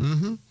minimum.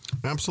 Mm-hmm.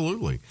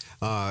 Absolutely.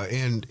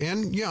 Looking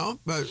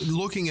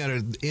at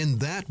it in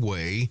that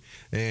way,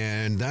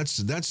 and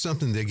that's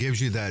something that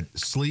gives you that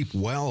sleep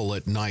well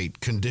at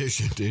night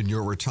condition in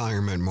your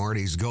retirement,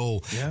 Marty's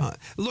goal. Yeah.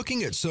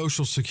 Looking at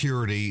Social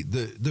Security,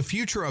 the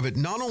future of it,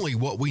 not only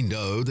what we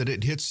know, that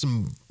it hits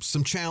some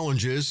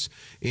challenges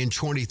in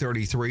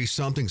 2033,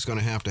 something's going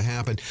to have to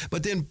happen,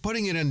 but then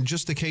putting it in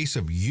just the case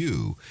of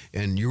you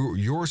and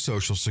your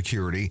Social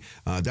Security,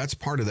 that's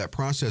part of that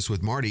process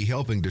with Marty,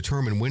 helping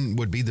determine when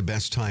would be the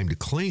best time to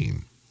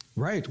claim.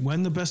 Right.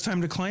 When the best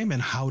time to claim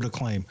and how to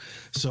claim.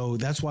 So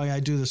that's why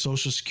I do the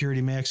Social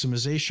Security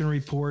maximization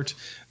report.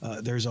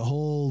 There's a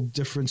whole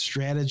different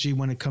strategy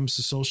when it comes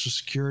to Social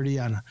Security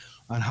on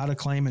how to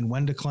claim and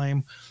when to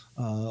claim.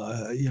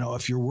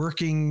 If you're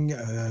working,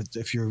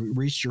 if you've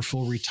reached your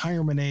full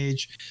retirement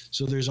age.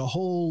 So there's the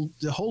whole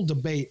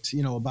debate,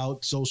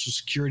 about Social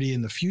Security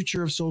and the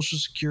future of Social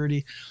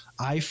Security.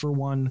 I, for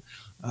one,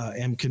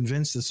 am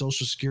convinced that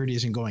Social Security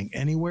isn't going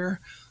anywhere.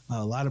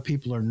 A lot of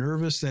people are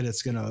nervous that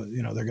it's going to,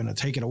 they're going to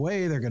take it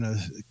away.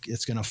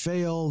 It's going to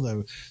fail.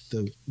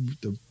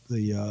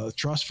 The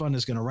trust fund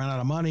is going to run out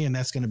of money, and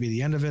that's going to be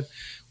the end of it.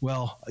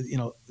 Well,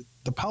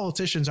 the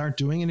politicians aren't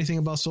doing anything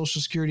about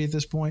Social Security at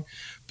this point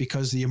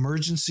because the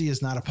emergency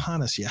is not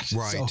upon us yet.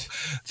 Right. So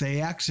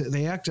they act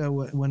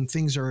when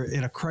things are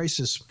at a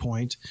crisis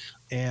point,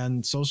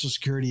 and Social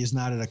Security is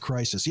not at a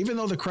crisis, even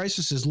though the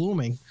crisis is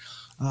looming.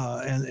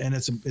 And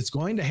it's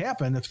going to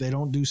happen if they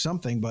don't do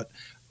something, but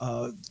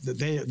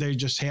they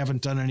just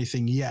haven't done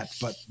anything yet.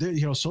 But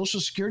Social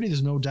Security,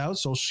 there's no doubt.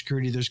 Social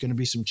Security, there's going to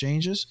be some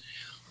changes.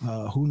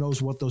 Who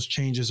knows what those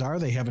changes are?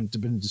 They haven't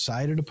been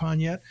decided upon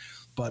yet.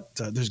 But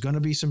there's going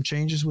to be some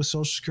changes with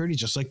Social Security,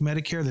 just like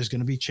Medicare. There's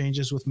going to be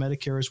changes with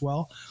Medicare as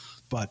well.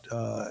 But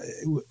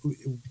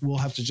we'll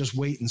have to just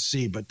wait and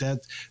see. But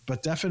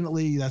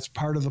definitely that's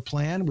part of the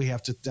plan. We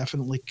have to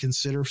definitely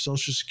consider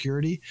Social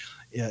Security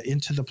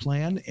into the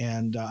plan,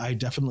 and I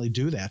definitely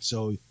do that.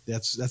 So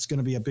that's going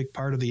to be a big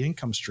part of the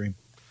income stream.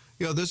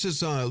 Yeah, this is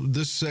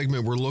this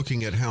segment. We're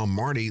looking at how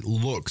Marty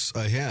looks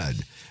ahead,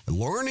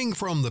 learning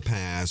from the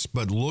past,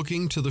 but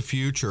looking to the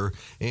future.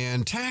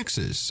 And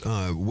taxes,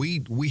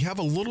 we have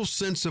a little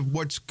sense of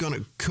what's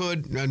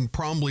could and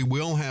probably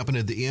will happen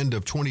at the end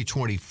of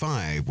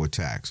 2025 with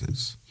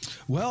taxes.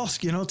 Well,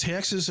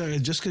 taxes are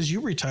just because you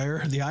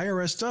retire, the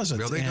IRS doesn't.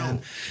 No, they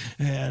don't.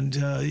 And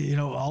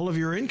all of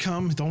your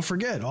income, don't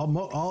forget,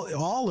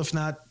 all if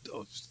not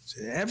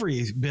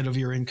every bit of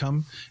your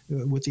income,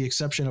 with the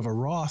exception of a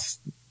Roth,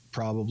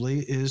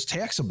 probably is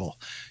taxable.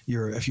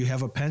 If you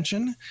have a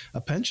pension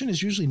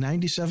is usually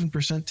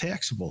 97%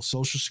 taxable.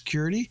 Social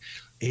Security,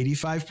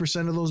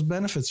 85% of those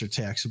benefits are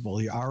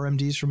taxable. Your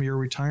RMDs from your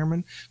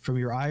retirement, from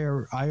your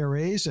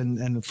IRAs and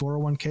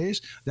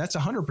 401ks, that's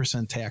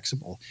 100%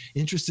 taxable.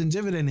 Interest and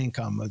dividend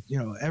income,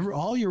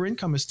 all your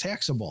income is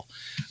taxable.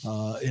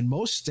 In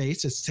most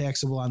states, it's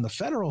taxable on the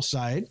federal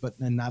side,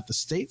 and not the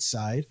state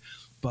side.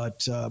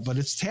 But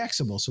it's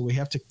taxable, so we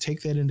have to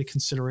take that into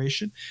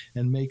consideration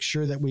and make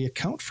sure that we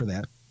account for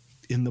that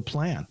in the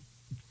plan.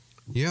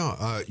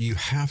 Yeah, you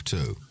have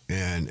to,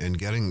 and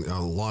getting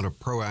a lot of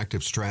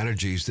proactive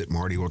strategies that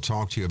Marty will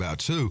talk to you about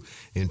too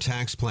in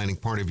tax planning,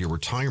 part of your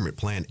retirement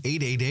plan.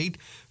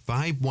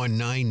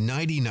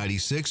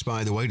 888-519-9096,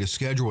 by the way, to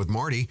schedule with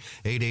Marty,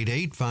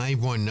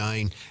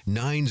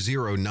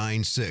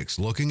 888-519-9096.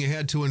 Looking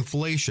ahead to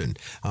inflation,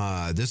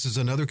 this is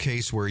another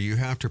case where you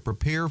have to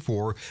prepare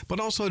for,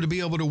 but also to be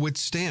able to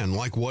withstand,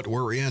 like what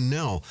we're in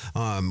now.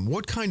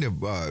 What kind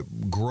of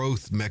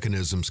growth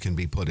mechanisms can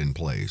be put in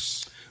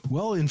place?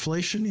 Well,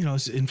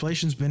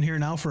 inflation's been here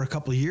now for a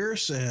couple of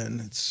years, and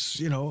it's,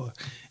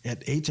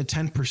 at 8 to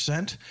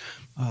 10%.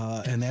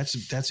 And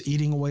that's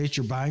eating away at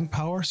your buying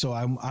power. So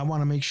I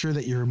want to make sure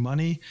that your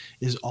money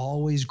is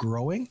always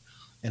growing.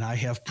 And I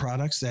have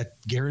products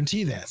that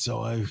guarantee that. So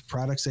I have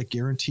products that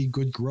guarantee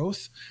good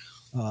growth.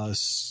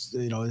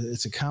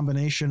 It's a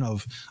combination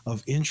of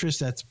interest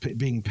that's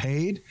being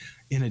paid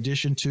in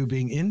addition to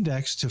being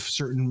indexed to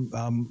certain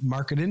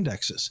market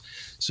indexes.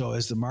 So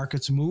as the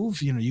markets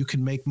move, you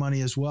can make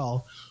money as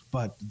well.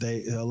 But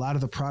a lot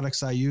of the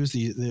products I use,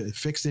 the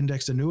fixed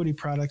index annuity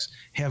products,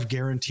 have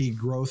guaranteed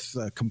growth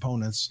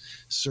components,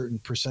 certain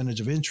percentage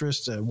of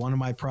interest. One of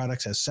my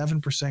products has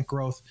 7%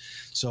 growth.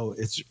 So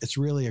it's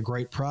really a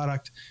great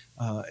product.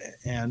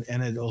 And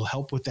it'll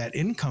help with that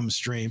income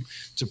stream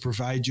to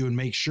provide you and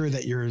make sure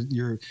that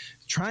you're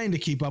trying to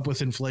keep up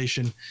with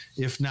inflation,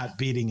 if not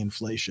beating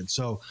inflation.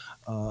 So,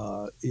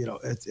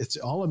 it's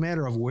all a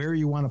matter of where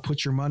you want to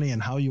put your money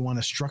and how you want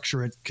to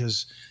structure it,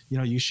 because,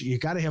 you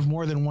got to have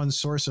more than one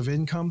source of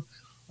income.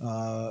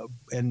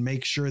 And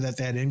make sure that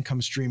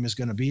income stream is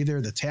going to be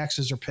there. The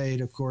taxes are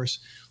paid, of course,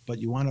 but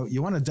you want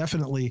to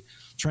definitely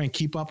try and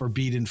keep up or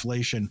beat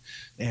inflation.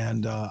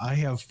 And I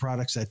have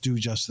products that do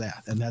just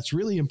that, and that's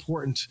really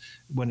important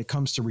when it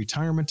comes to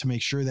retirement, to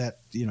make sure that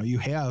you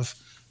have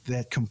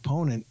that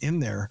component in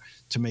there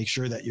to make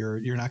sure that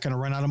you're not going to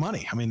run out of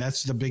money. I mean,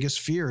 that's the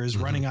biggest fear, is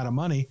running out of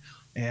money.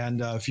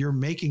 And if you're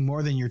making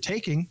more than you're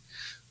taking,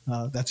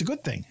 that's a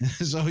good thing.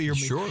 So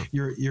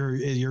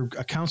your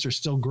accounts are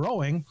still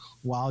growing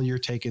while you're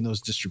taking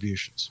those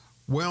distributions.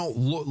 Well,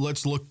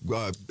 let's look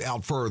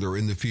out further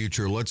in the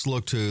future. Let's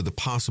look to the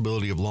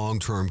possibility of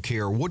long-term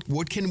care.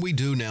 What can we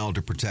do now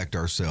to protect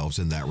ourselves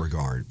in that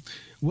regard?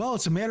 Well,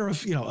 it's a matter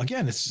of,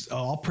 again, it's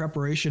all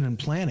preparation and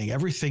planning.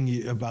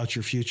 Everything about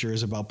your future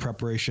is about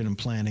preparation and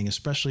planning,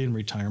 especially in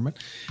retirement.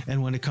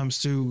 And when it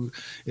comes to,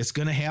 it's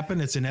going to happen,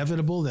 it's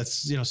inevitable.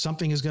 That's,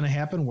 something is going to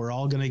happen. We're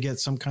all going to get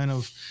some kind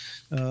of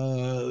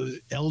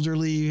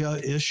elderly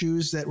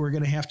issues that we're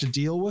going to have to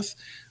deal with.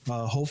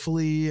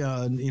 Hopefully,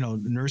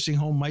 nursing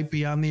home might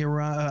be on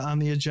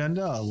the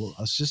agenda,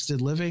 assisted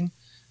living,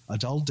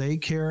 adult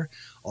daycare.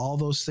 All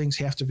those things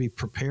have to be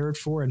prepared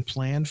for and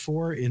planned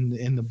for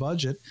in the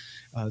budget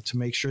to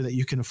make sure that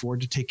you can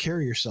afford to take care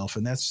of yourself.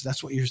 And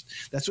that's what you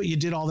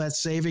did all that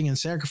saving and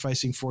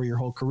sacrificing for your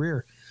whole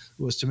career,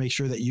 was to make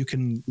sure that you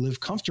can live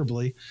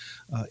comfortably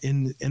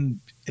in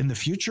the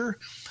future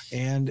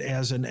and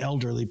as an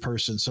elderly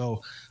person.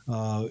 So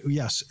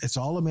yes, it's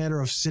all a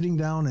matter of sitting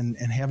down and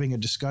having a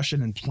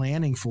discussion and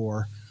planning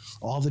for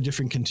all the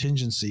different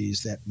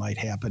contingencies that might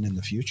happen in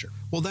the future.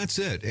 Well, that's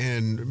it.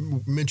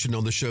 And mentioned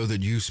on the show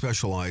that you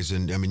specialize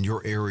in,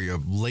 your area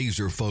of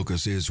laser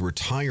focus is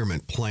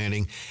retirement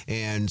planning.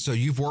 And so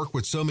you've worked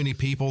with so many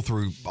people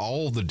through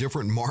all the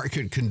different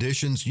market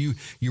conditions. You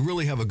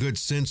really have a good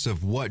sense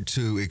of what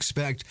to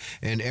expect,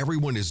 and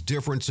everyone is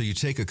different. So you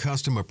take a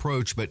custom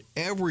approach, but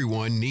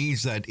everyone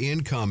needs that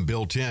income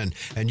built in.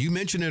 And you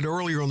mentioned it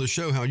earlier on the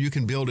show, how you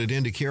can build it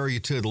in to carry you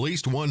to at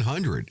least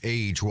 100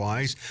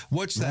 age-wise.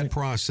 What's that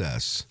process?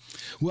 process?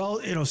 Well,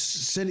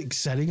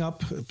 setting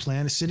up a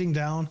plan, sitting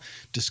down,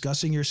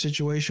 discussing your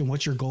situation,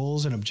 what your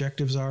goals and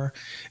objectives are.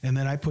 And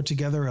then I put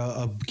together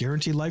a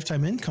guaranteed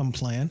lifetime income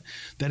plan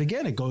that,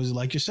 again, it goes,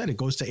 like you said, it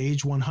goes to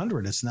age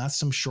 100. It's not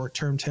some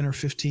short-term 10 or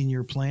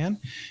 15-year plan.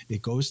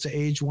 It goes to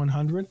age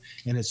 100,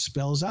 and it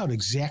spells out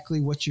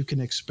exactly what you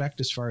can expect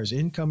as far as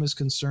income is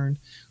concerned,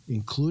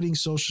 including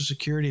Social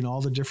Security and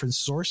all the different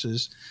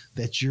sources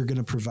that you're going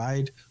to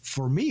provide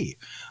for me.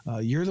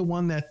 You're the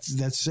one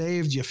that's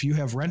saved. If you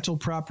have rental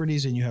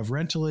properties and you have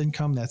rental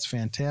income, that's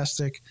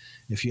fantastic.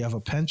 If you have a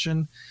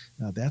pension,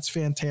 that's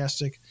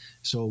fantastic.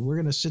 So we're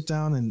going to sit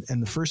down,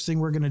 and the first thing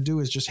we're going to do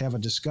is just have a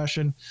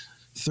discussion,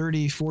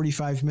 30,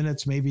 45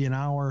 minutes, maybe an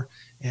hour,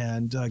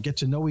 and get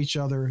to know each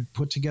other,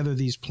 put together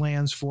these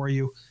plans for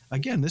you.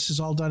 Again, this is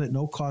all done at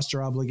no cost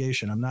or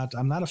obligation. I'm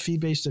not a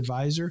fee-based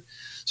advisor,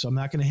 so I'm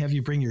not going to have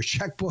you bring your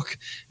checkbook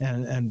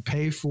and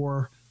pay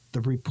for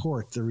the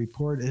report. The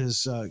report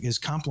is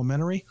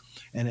complimentary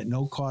and at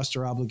no cost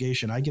or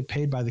obligation. I get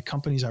paid by the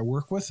companies I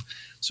work with,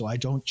 so I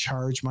don't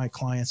charge my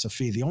clients a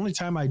fee. The only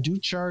time I do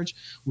charge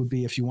would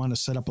be if you want to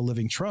set up a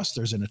living trust.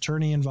 There's an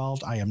attorney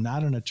involved. I am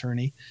not an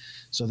attorney,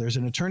 so there's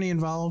an attorney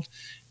involved.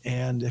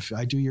 And if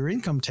I do your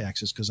income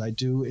taxes, because I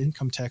do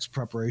income tax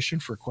preparation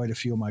for quite a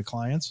few of my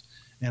clients,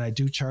 and I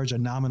do charge a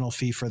nominal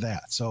fee for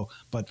that. So,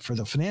 but for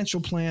the financial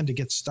plan to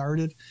get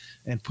started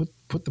and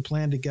put the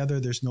plan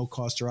together, there's no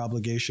cost or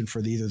obligation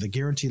for either the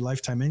guaranteed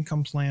lifetime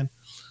income plan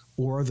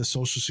or the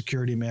Social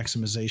Security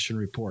maximization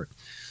report.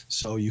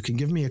 So you can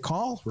give me a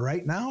call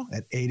right now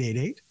at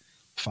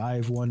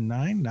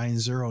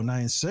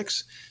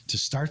 888-519-9096 to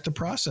start the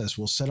process.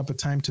 We'll set up a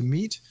time to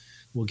meet.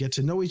 We'll get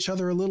to know each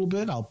other a little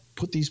bit. I'll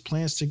put these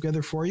plans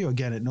together for you,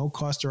 again, at no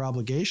cost or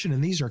obligation.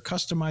 And these are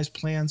customized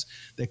plans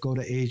that go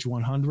to age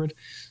 100.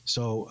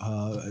 So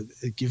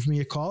give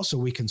me a call so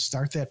we can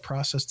start that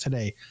process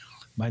today.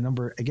 My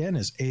number, again,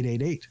 is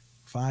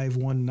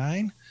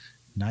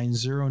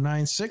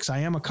 888-519-9096. I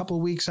am a couple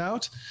of weeks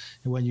out.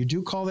 And when you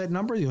do call that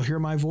number, you'll hear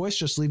my voice.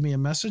 Just leave me a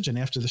message. And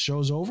after the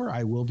show's over,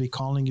 I will be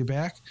calling you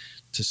back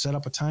to set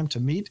up a time to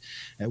meet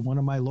at one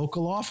of my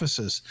local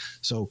offices.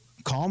 So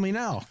call me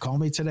now. Call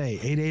me today,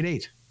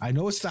 888. I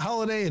know it's the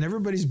holiday and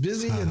everybody's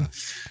busy, and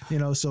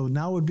so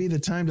now would be the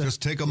time to just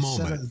take a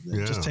moment.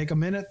 Just take a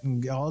minute,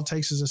 and all it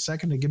takes is a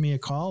second to give me a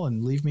call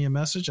and leave me a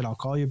message, and I'll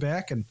call you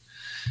back, and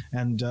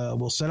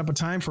we'll set up a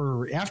time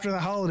for after the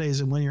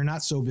holidays and when you're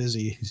not so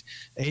busy.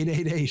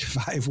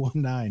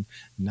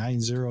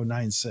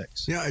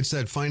 888-519-9096. Yeah, it's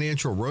that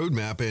financial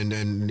roadmap, and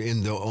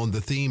on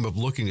the theme of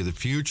looking to the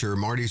future,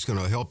 Marty's going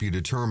to help you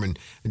determine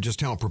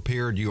just how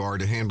prepared you are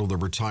to handle the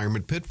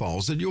retirement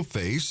pitfalls that you'll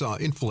face: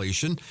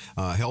 inflation,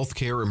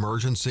 healthcare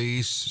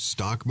emergencies,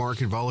 stock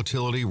market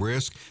volatility,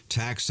 risk,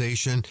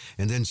 taxation,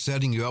 and then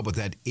setting you up with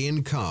that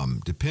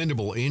income,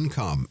 dependable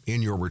income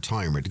in your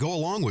retirement to go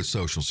along with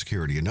Social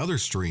Security, another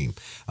stream.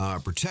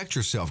 Protect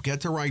yourself,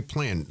 get the right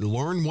plan,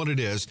 learn what it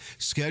is.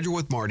 Schedule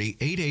with Marty,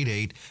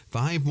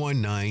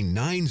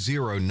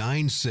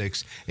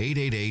 888-519-9096,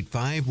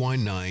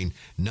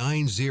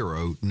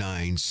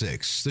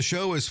 888-519-9096. The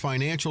show is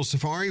Financial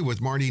Safari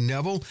with Marty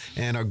Neville,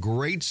 and a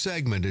great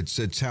segment.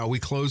 It's how we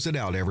close it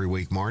out every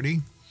week, Marty.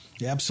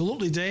 Yeah,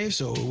 absolutely, Dave.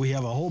 So we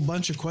have a whole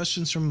bunch of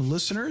questions from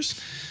listeners.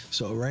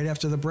 So right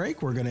after the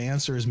break, we're going to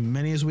answer as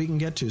many as we can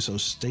get to. So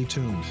stay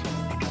tuned.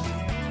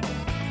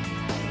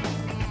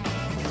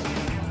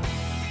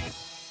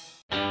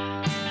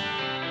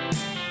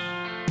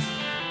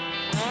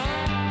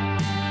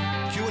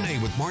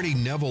 Marty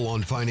Neville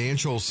on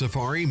Financial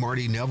Safari.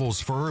 Marty Neville's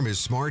firm is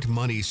Smart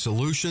Money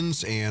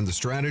Solutions, and the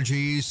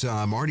strategies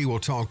Marty will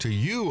talk to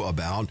you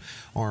about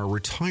are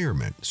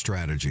retirement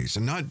strategies.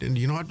 And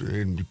you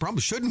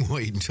probably shouldn't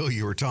wait until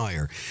you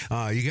retire.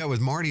 You got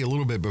with Marty a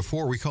little bit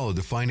before. We call it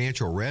the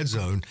financial red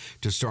zone,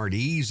 to start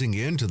easing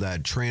into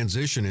that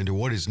transition into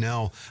what is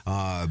now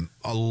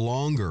a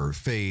longer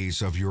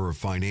phase of your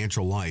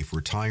financial life,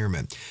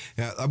 retirement.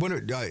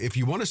 If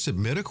you want to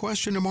submit a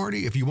question to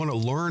Marty, if you want to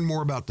learn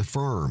more about the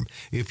firm,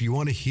 if you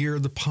want to hear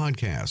the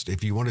podcast,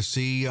 if you want to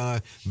see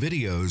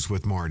videos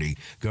with Marty,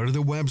 go to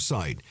the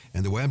website.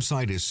 And the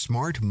website is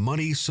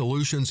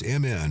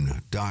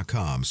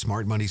smartmoneysolutionsmn.com,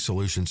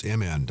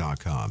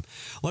 smartmoneysolutionsmn.com.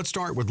 Let's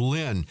start with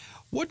Lynn.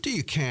 What do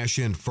you cash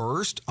in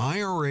first,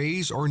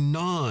 IRAs or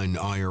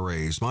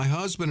non-IRAs? My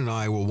husband and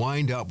I will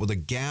wind up with a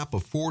gap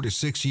of 4 to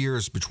 6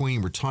 years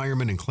between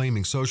retirement and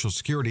claiming Social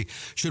Security.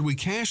 Should we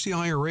cash the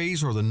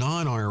IRAs or the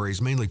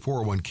non-IRAs, mainly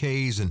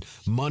 401ks and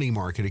money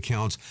market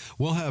accounts?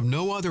 We'll have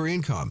no other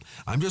income.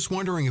 I'm just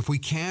wondering if we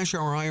cash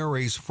our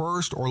IRAs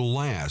first or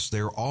last.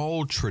 They're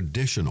all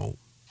traditional.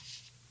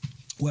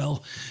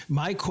 Well,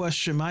 my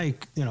question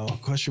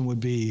would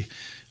be,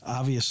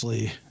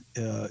 obviously,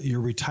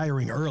 you're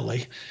retiring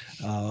early.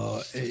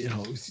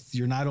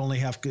 You not only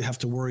have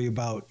to worry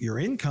about your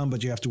income,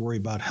 but you have to worry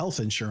about health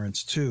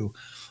insurance too.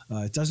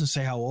 It doesn't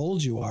say how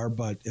old you are,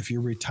 but if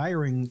you're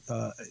retiring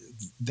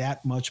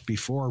that much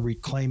before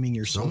reclaiming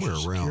your somewhere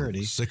Social Security.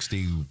 Around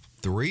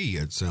 63,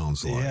 it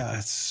sounds like. Yeah,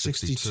 it's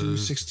 62,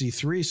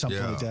 63,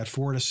 something like that,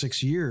 4 to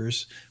 6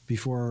 years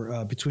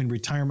before between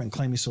retirement and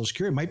claiming Social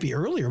Security. It might be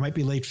earlier, it might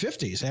be late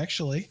 50s,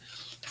 actually.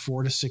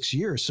 4 to 6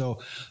 years. So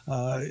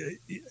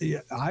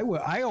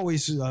I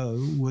always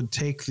would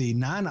take the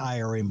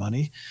non-IRA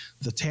money.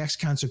 The tax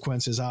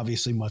consequence is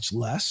obviously much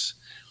less.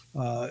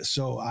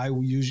 So I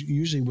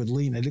usually would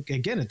lean.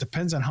 Again, it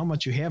depends on how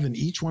much you have in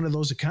each one of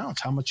those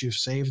accounts, how much you've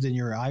saved in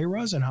your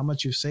IRAs and how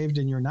much you've saved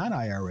in your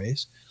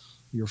non-IRAs,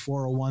 your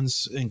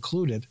 401s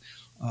included.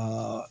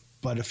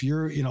 But if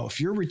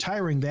you're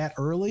retiring that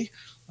early,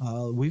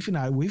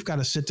 we've got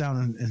to sit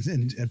down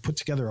and put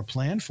together a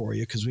plan for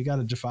you, because we got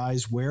to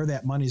devise where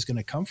that money is going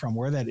to come from,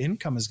 where that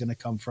income is going to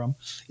come from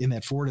in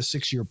that 4 to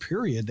 6 year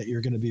period that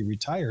you're going to be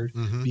retired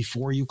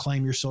before you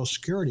claim your Social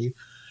Security.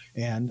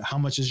 And how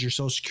much is your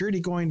Social Security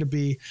going to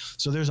be?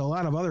 So there's a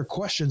lot of other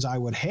questions I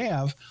would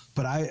have,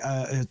 but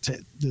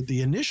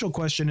the initial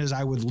question is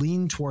I would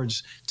lean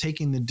towards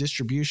taking the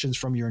distributions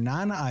from your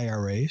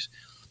non-IRAs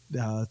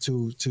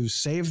to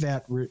save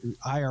that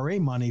IRA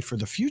money for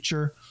the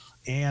future,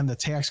 and the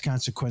tax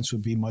consequence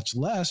would be much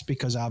less,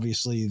 because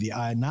obviously the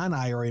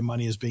non-IRA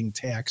money is being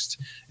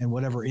taxed, and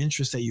whatever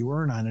interest that you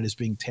earn on it is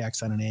being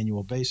taxed on an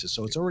annual basis.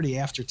 So it's already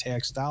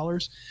after-tax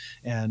dollars,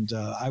 and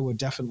I would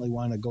definitely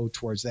want to go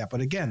towards that.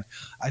 But again,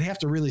 I'd have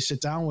to really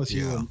sit down with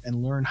you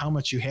and learn how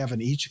much you have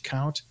in each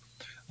account,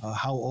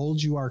 how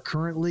old you are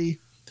currently,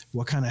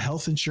 what kind of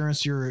health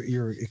insurance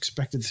you're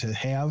expected to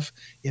have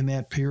in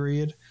that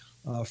period.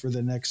 For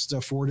the next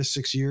 4 to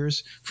 6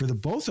 years for the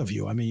both of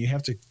you. I mean, you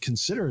have to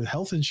consider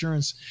health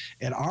insurance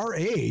at our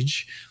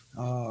age,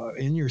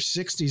 in your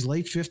 60s,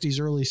 late 50s,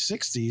 early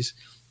 60s,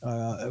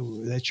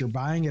 that you're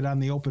buying it on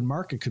the open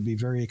market could be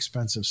very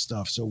expensive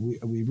stuff. So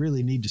we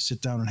really need to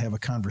sit down and have a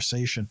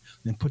conversation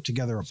and put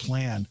together a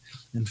plan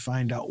and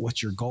find out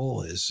what your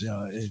goal is.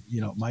 It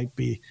might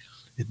be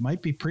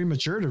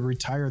premature to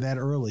retire that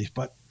early,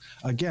 but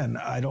again,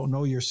 I don't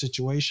know your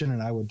situation,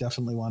 and I would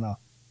definitely want to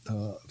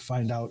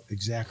find out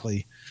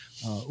exactly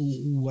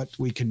what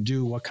we can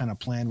do, what kind of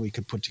plan we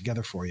could put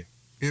together for you.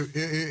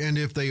 And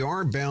if they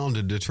are bound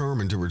and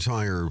determined to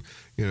retire,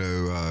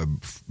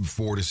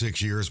 4 to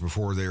 6 years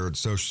before they're at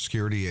Social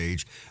Security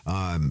age,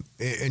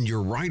 and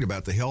you're right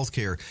about the health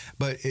care,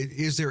 but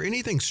is there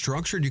anything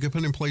structured you could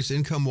put in place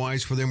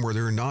income-wise for them where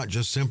they're not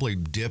just simply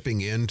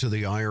dipping into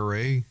the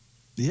IRA?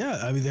 Yeah,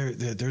 I mean,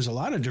 there's a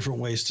lot of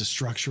different ways to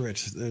structure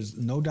it. There's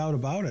no doubt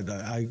about it.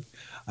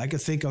 I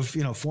could think of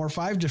 4 or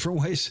 5 different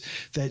ways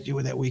that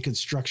we could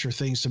structure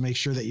things to make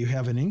sure that you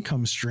have an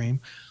income stream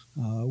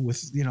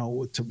with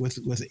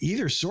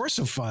either source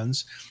of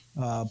funds.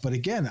 But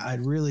again,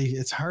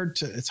 it's hard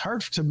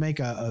to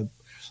make a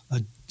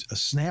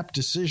snap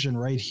decision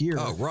right here.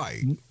 Oh,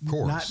 right. Of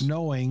course. Not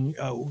knowing,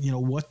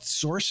 what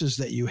sources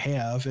that you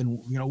have and,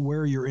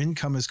 where your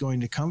income is going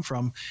to come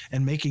from,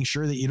 and making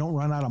sure that you don't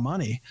run out of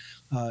money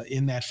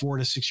in that 4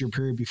 to 6 year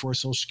period before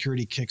Social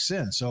Security kicks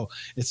in. So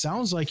it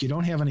sounds like you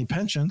don't have any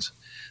pensions.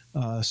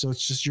 So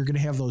it's just, you're going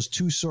to have those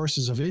 2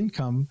 sources of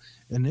income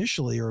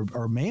initially,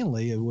 or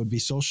mainly it would be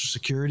Social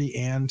Security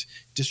and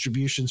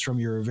distributions from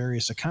your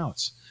various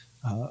accounts.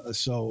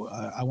 So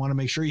I want to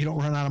make sure you don't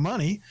run out of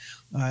money,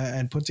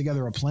 and put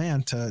together a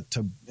plan to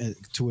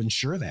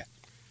ensure that.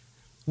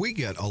 We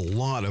get a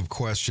lot of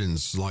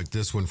questions like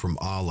this one from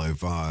Olive.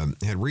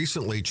 Had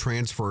recently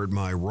transferred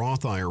my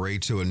Roth IRA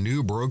to a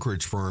new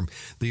brokerage firm.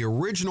 The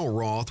original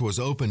Roth was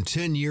opened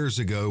 10 years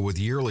ago with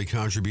yearly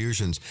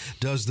contributions.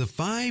 Does the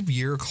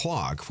 5-year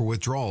clock for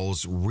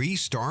withdrawals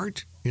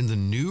restart in the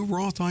new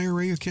Roth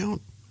IRA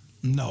account?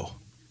 No,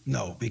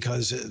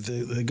 because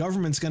the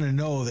government's going to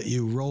know that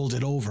you rolled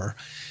it over.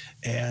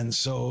 And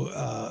so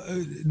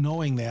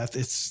knowing that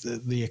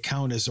the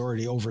account is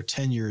already over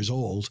 10 years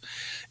old,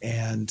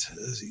 and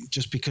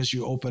just because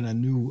you open a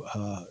new,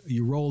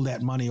 you roll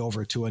that money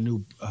over to a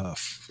new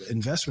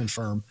investment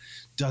firm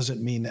doesn't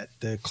mean that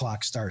the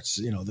clock starts,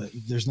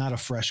 there's not a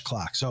fresh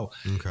clock. So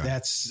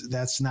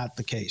that's not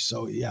the case.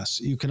 So yes,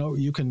 you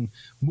can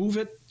move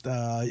it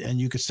and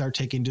you could start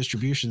taking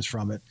distributions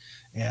from it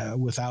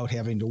without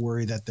having to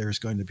worry that there's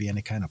going to be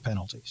any kind of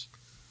penalties.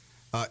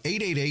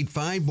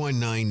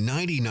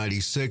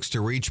 888-519-9096 to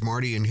reach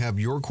Marty and have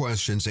your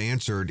questions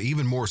answered,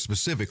 even more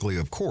specifically,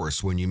 of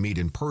course, when you meet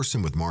in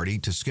person with Marty.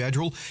 To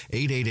schedule,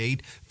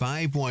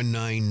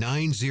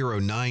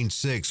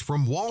 888-519-9096.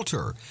 From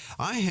Walter,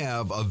 I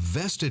have a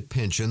vested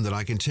pension that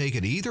I can take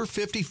at either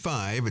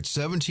 55 at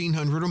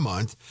 $1,700 a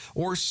month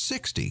or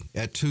 60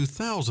 at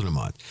 $2,000 a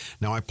month.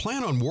 Now, I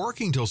plan on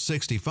working till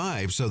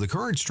 65, so the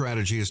current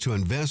strategy is to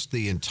invest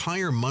the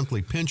entire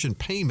monthly pension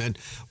payment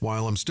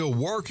while I'm still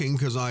working,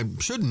 because I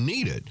shouldn't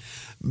need it.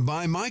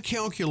 By my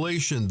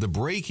calculation, the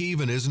break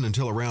even isn't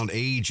until around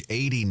age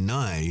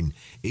 89,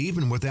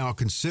 even without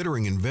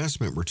considering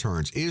investment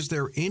returns. Is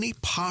there any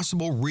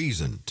possible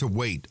reason to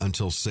wait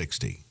until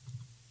 60?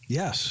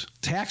 Yes,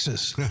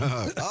 taxes.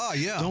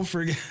 Yeah. Don't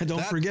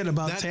forget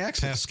about that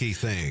taxes. Pesky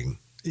thing.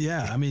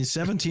 Yeah, I mean,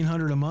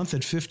 $1,700 a month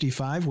at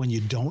 55 when you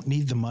don't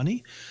need the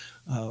money.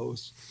 Why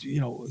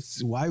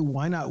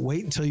not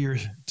wait until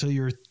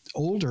you're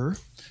older,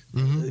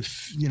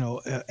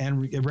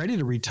 and ready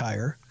to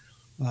retire?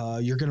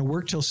 You're going to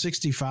work till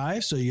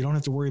 65, so you don't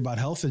have to worry about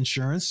health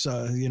insurance,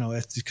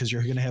 because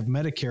you're going to have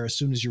Medicare as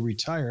soon as you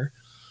retire.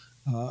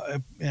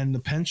 And the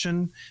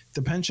pension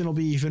will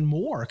be even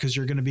more because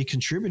you're going to be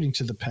contributing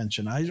to the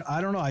pension.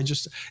 I don't know.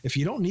 If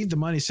you don't need the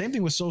money, same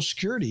thing with Social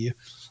Security.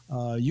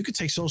 You could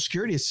take Social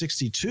Security at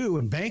 62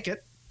 and bank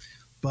it,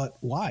 but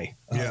why?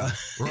 Right.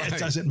 It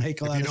doesn't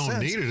make a lot of sense. If you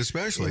don't need it,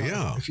 especially,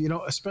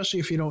 especially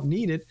if you don't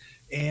need it,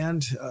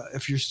 and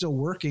if you're still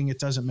working, it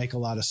doesn't make a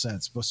lot of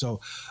sense. But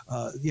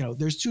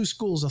there's two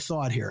schools of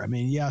thought here. I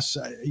mean, yes,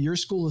 your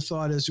school of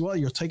thought is, well,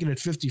 you'll take it at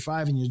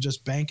 55 and you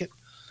just bank it.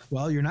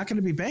 Well, you're not going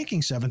to be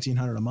banking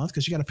 $1,700 a month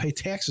because you got to pay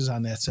taxes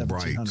on that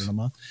 $1,700 a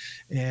month,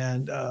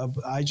 and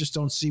I just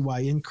don't see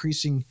why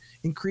increasing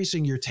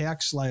your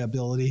tax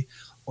liability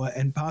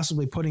and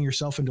possibly putting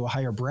yourself into a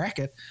higher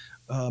bracket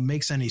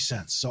makes any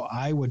sense. So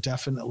I would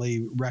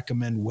definitely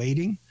recommend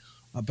waiting.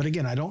 But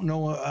again, I don't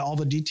know all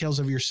the details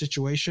of your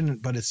situation,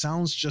 but it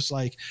sounds just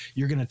like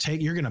you're going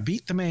to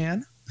beat the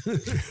man.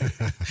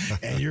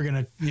 And you're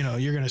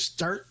gonna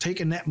start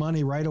taking that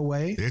money right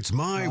away. It's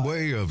my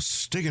way of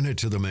sticking it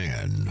to the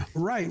man.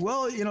 Right.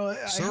 Well,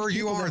 sir,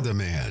 you are the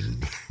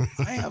man.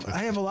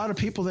 I have a lot of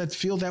people that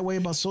feel that way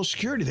about Social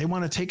Security. They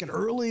want to take it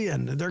early,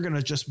 and they're going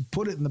to just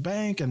put it in the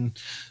bank, and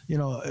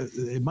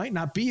it might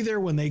not be there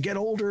when they get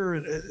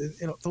older.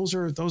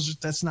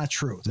 That's not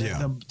true.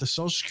 Yeah. The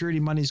Social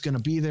Security money is going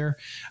to be there.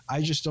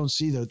 I just don't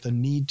see the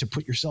need to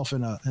put yourself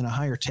in a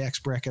higher tax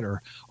bracket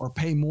or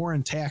pay more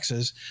in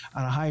taxes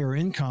on a higher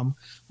income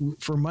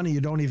for money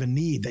you don't even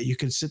need, that you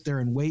could sit there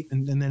and wait,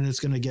 and then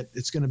it's going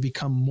to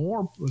become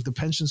more, the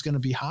pension's going to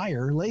be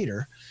higher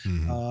later.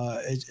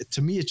 Mm-hmm.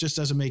 To me, it just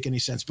doesn't make any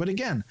sense. But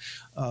again,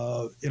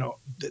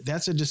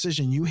 that's a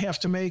decision you have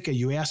to make.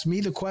 You asked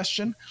me the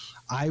question.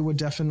 I would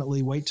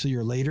definitely wait till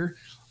you're later,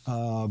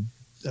 because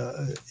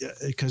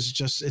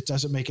it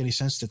doesn't make any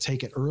sense to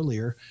take it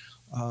earlier.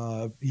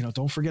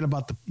 Don't forget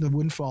about the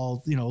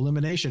windfall,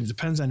 elimination. It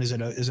depends on, is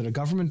it a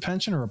government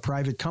pension or a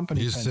private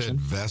company pension? You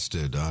said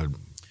vested.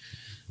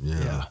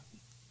 Yeah.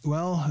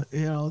 Well,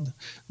 the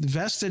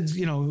vested,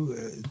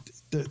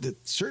 the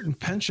certain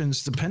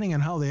pensions, depending on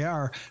how they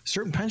are,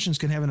 certain pensions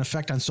can have an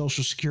effect on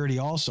Social Security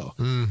also.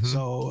 Mm-hmm.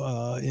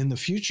 So in the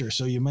future,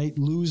 so you might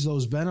lose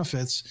those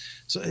benefits.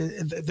 So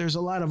there's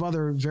a lot of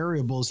other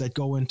variables that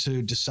go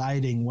into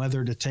deciding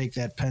whether to take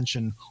that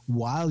pension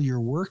while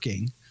you're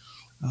working.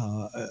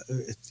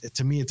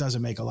 To me, it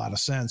doesn't make a lot of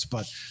sense.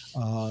 But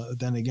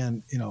then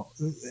again, you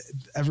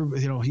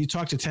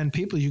talk to 10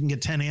 people, you can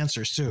get 10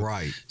 answers too.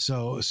 Right.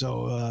 So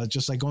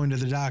just like going to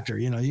the doctor,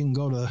 you can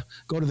go to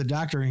the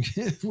doctor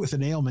with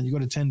an ailment. You go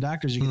to 10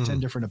 doctors, you get 10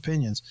 different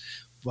opinions.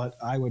 But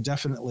I would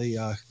definitely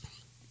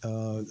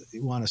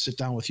want to sit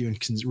down with you and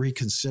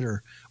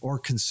reconsider or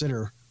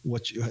consider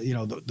what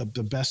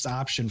the best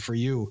option for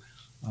you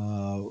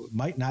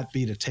might not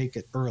be to take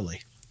it early.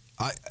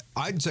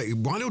 I'd say,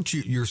 why don't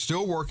you? You're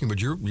still working, but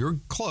you're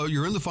close.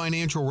 You're in the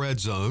financial red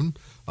zone.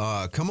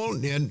 Come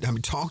on in.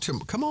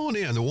 Come on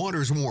in. The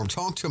water's warm.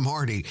 Talk to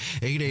Marty.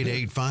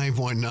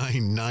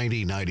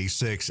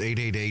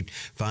 888-519-9096.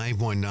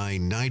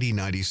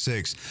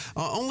 888-519-9096.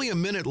 Only a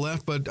minute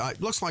left, but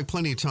looks like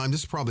plenty of time. This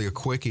is probably a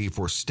quickie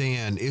for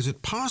Stan. Is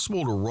it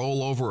possible to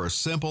roll over a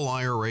simple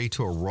IRA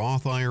to a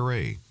Roth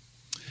IRA?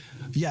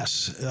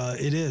 Yes,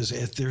 it is.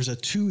 If there's a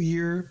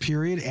 2-year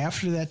period,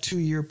 after that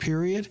 2-year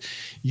period,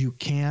 you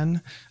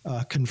can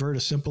convert a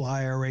simple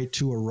IRA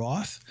to a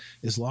Roth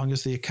as long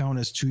as the account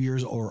is 2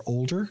 years or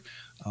older.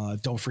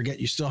 Don't forget,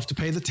 you still have to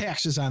pay the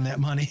taxes on that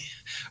money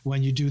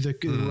when you do the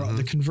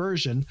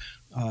conversion.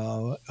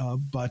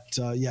 But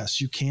yes,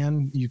 you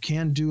can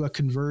do a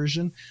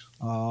conversion.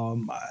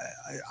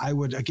 I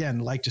would, again,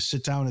 like to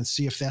sit down and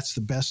see if that's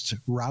the best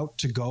route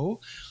to go.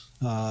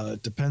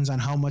 Depends on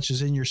how much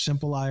is in your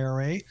simple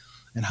IRA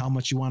and how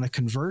much you want to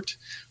convert.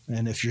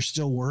 And if you're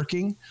still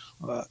working,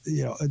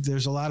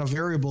 there's a lot of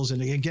variables.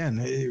 And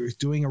again,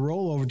 doing a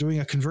rollover, doing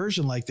a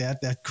conversion like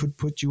that could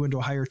put you into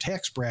a higher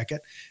tax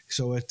bracket.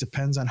 So it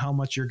depends on how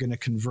much you're going to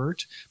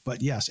convert.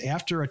 But yes,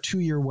 after a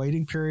 2-year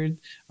waiting period,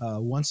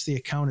 once the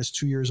account is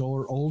 2 years old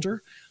or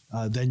older,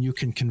 then you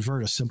can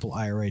convert a simple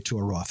IRA to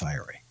a Roth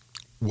IRA.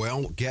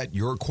 Well, get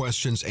your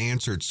questions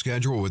answered.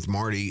 Schedule with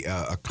Marty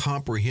a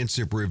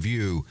comprehensive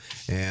review.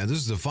 And this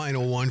is the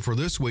final one for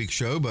this week's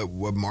show, but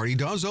Marty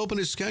does open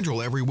his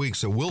schedule every week,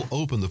 so we'll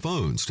open the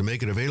phones to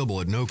make it available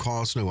at no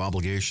cost, no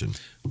obligation.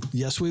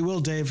 Yes, we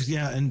will, Dave.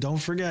 Yeah, and don't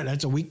forget,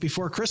 that's a week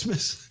before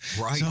Christmas.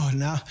 Right. So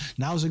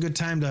now's a good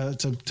time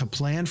to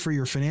plan for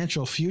your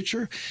financial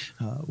future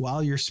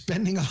while you're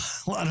spending a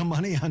lot of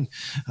money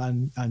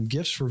on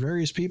gifts for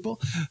various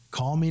people.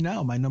 Call me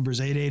now. My number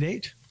is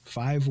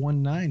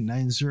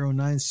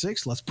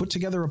 888-519-9096. Let's put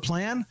together a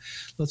plan.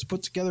 Let's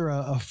put together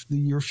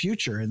your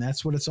future. And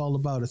that's what it's all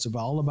about. It's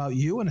all about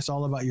you, and it's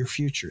all about your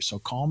future. So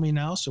call me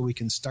now so we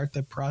can start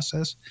that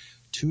process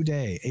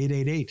today.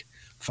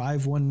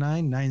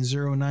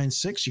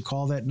 519-9096. You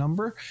call that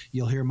number.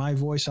 You'll hear my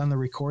voice on the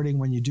recording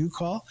when you do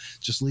call.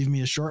 Just leave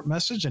me a short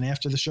message, and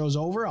after the show's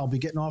over, I'll be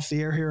getting off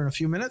the air here in a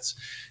few minutes.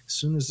 As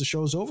soon as the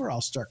show's over,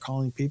 I'll start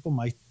calling people.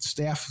 My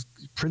staff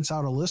prints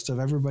out a list of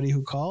everybody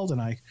who called,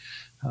 and I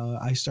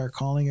start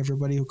calling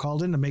everybody who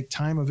called in to make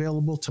time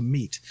available to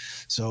meet.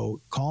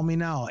 So call me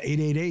now,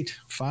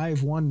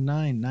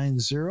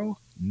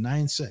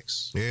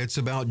 888-519-9096. It's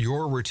about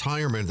your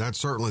retirement. That's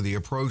certainly the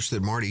approach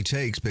that Marty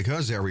takes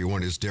because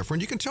everyone is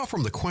different. You can tell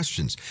from the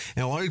questions.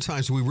 And a lot of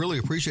times we really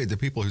appreciate the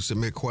people who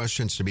submit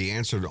questions to be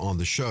answered on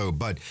the show.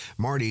 But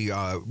Marty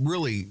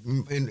really,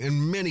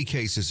 in many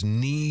cases,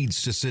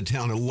 needs to sit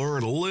down and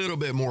learn a little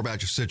bit more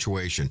about your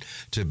situation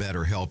to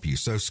better help you.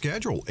 So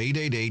schedule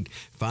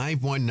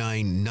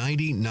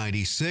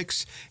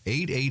 888-519-9096,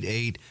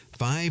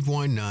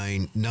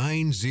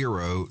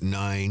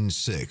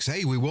 888-519-9096.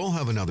 Hey, we will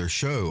have another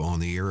show on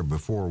the air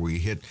before we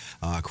hit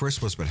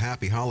Christmas, but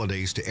happy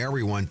holidays to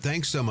everyone.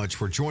 Thanks so much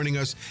for joining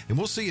us, and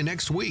we'll see you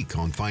next week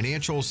on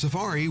Financial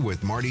Safari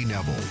with Marty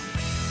Neville.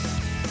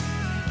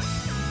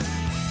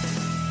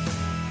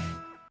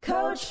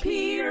 Coach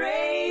P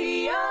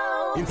Radio.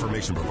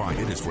 Information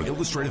provided is for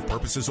illustrative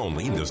purposes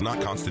only and does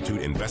not constitute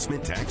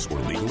investment, tax, or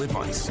legal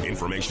advice.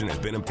 Information has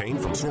been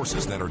obtained from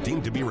sources that are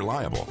deemed to be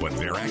reliable, but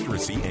their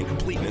accuracy and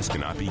completeness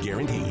cannot be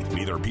guaranteed.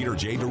 Neither Peter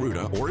J.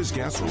 Deruta or his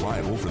guests are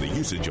liable for the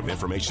usage of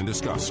information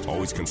discussed.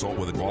 Always consult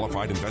with a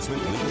qualified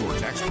investment, legal, or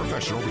tax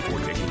professional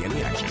before taking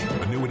any action.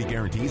 Annuity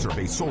guarantees are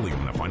based solely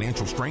on the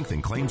financial strength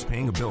and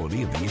claims-paying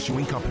ability of the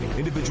issuing company.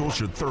 Individuals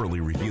should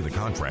thoroughly review the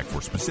contract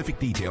for specific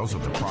details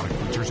of the product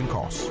features and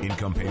costs.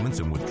 Income payments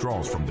and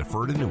withdrawals from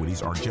deferred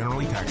annuities are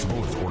generally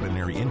taxable as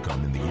ordinary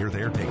income in the year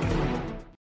they are taken.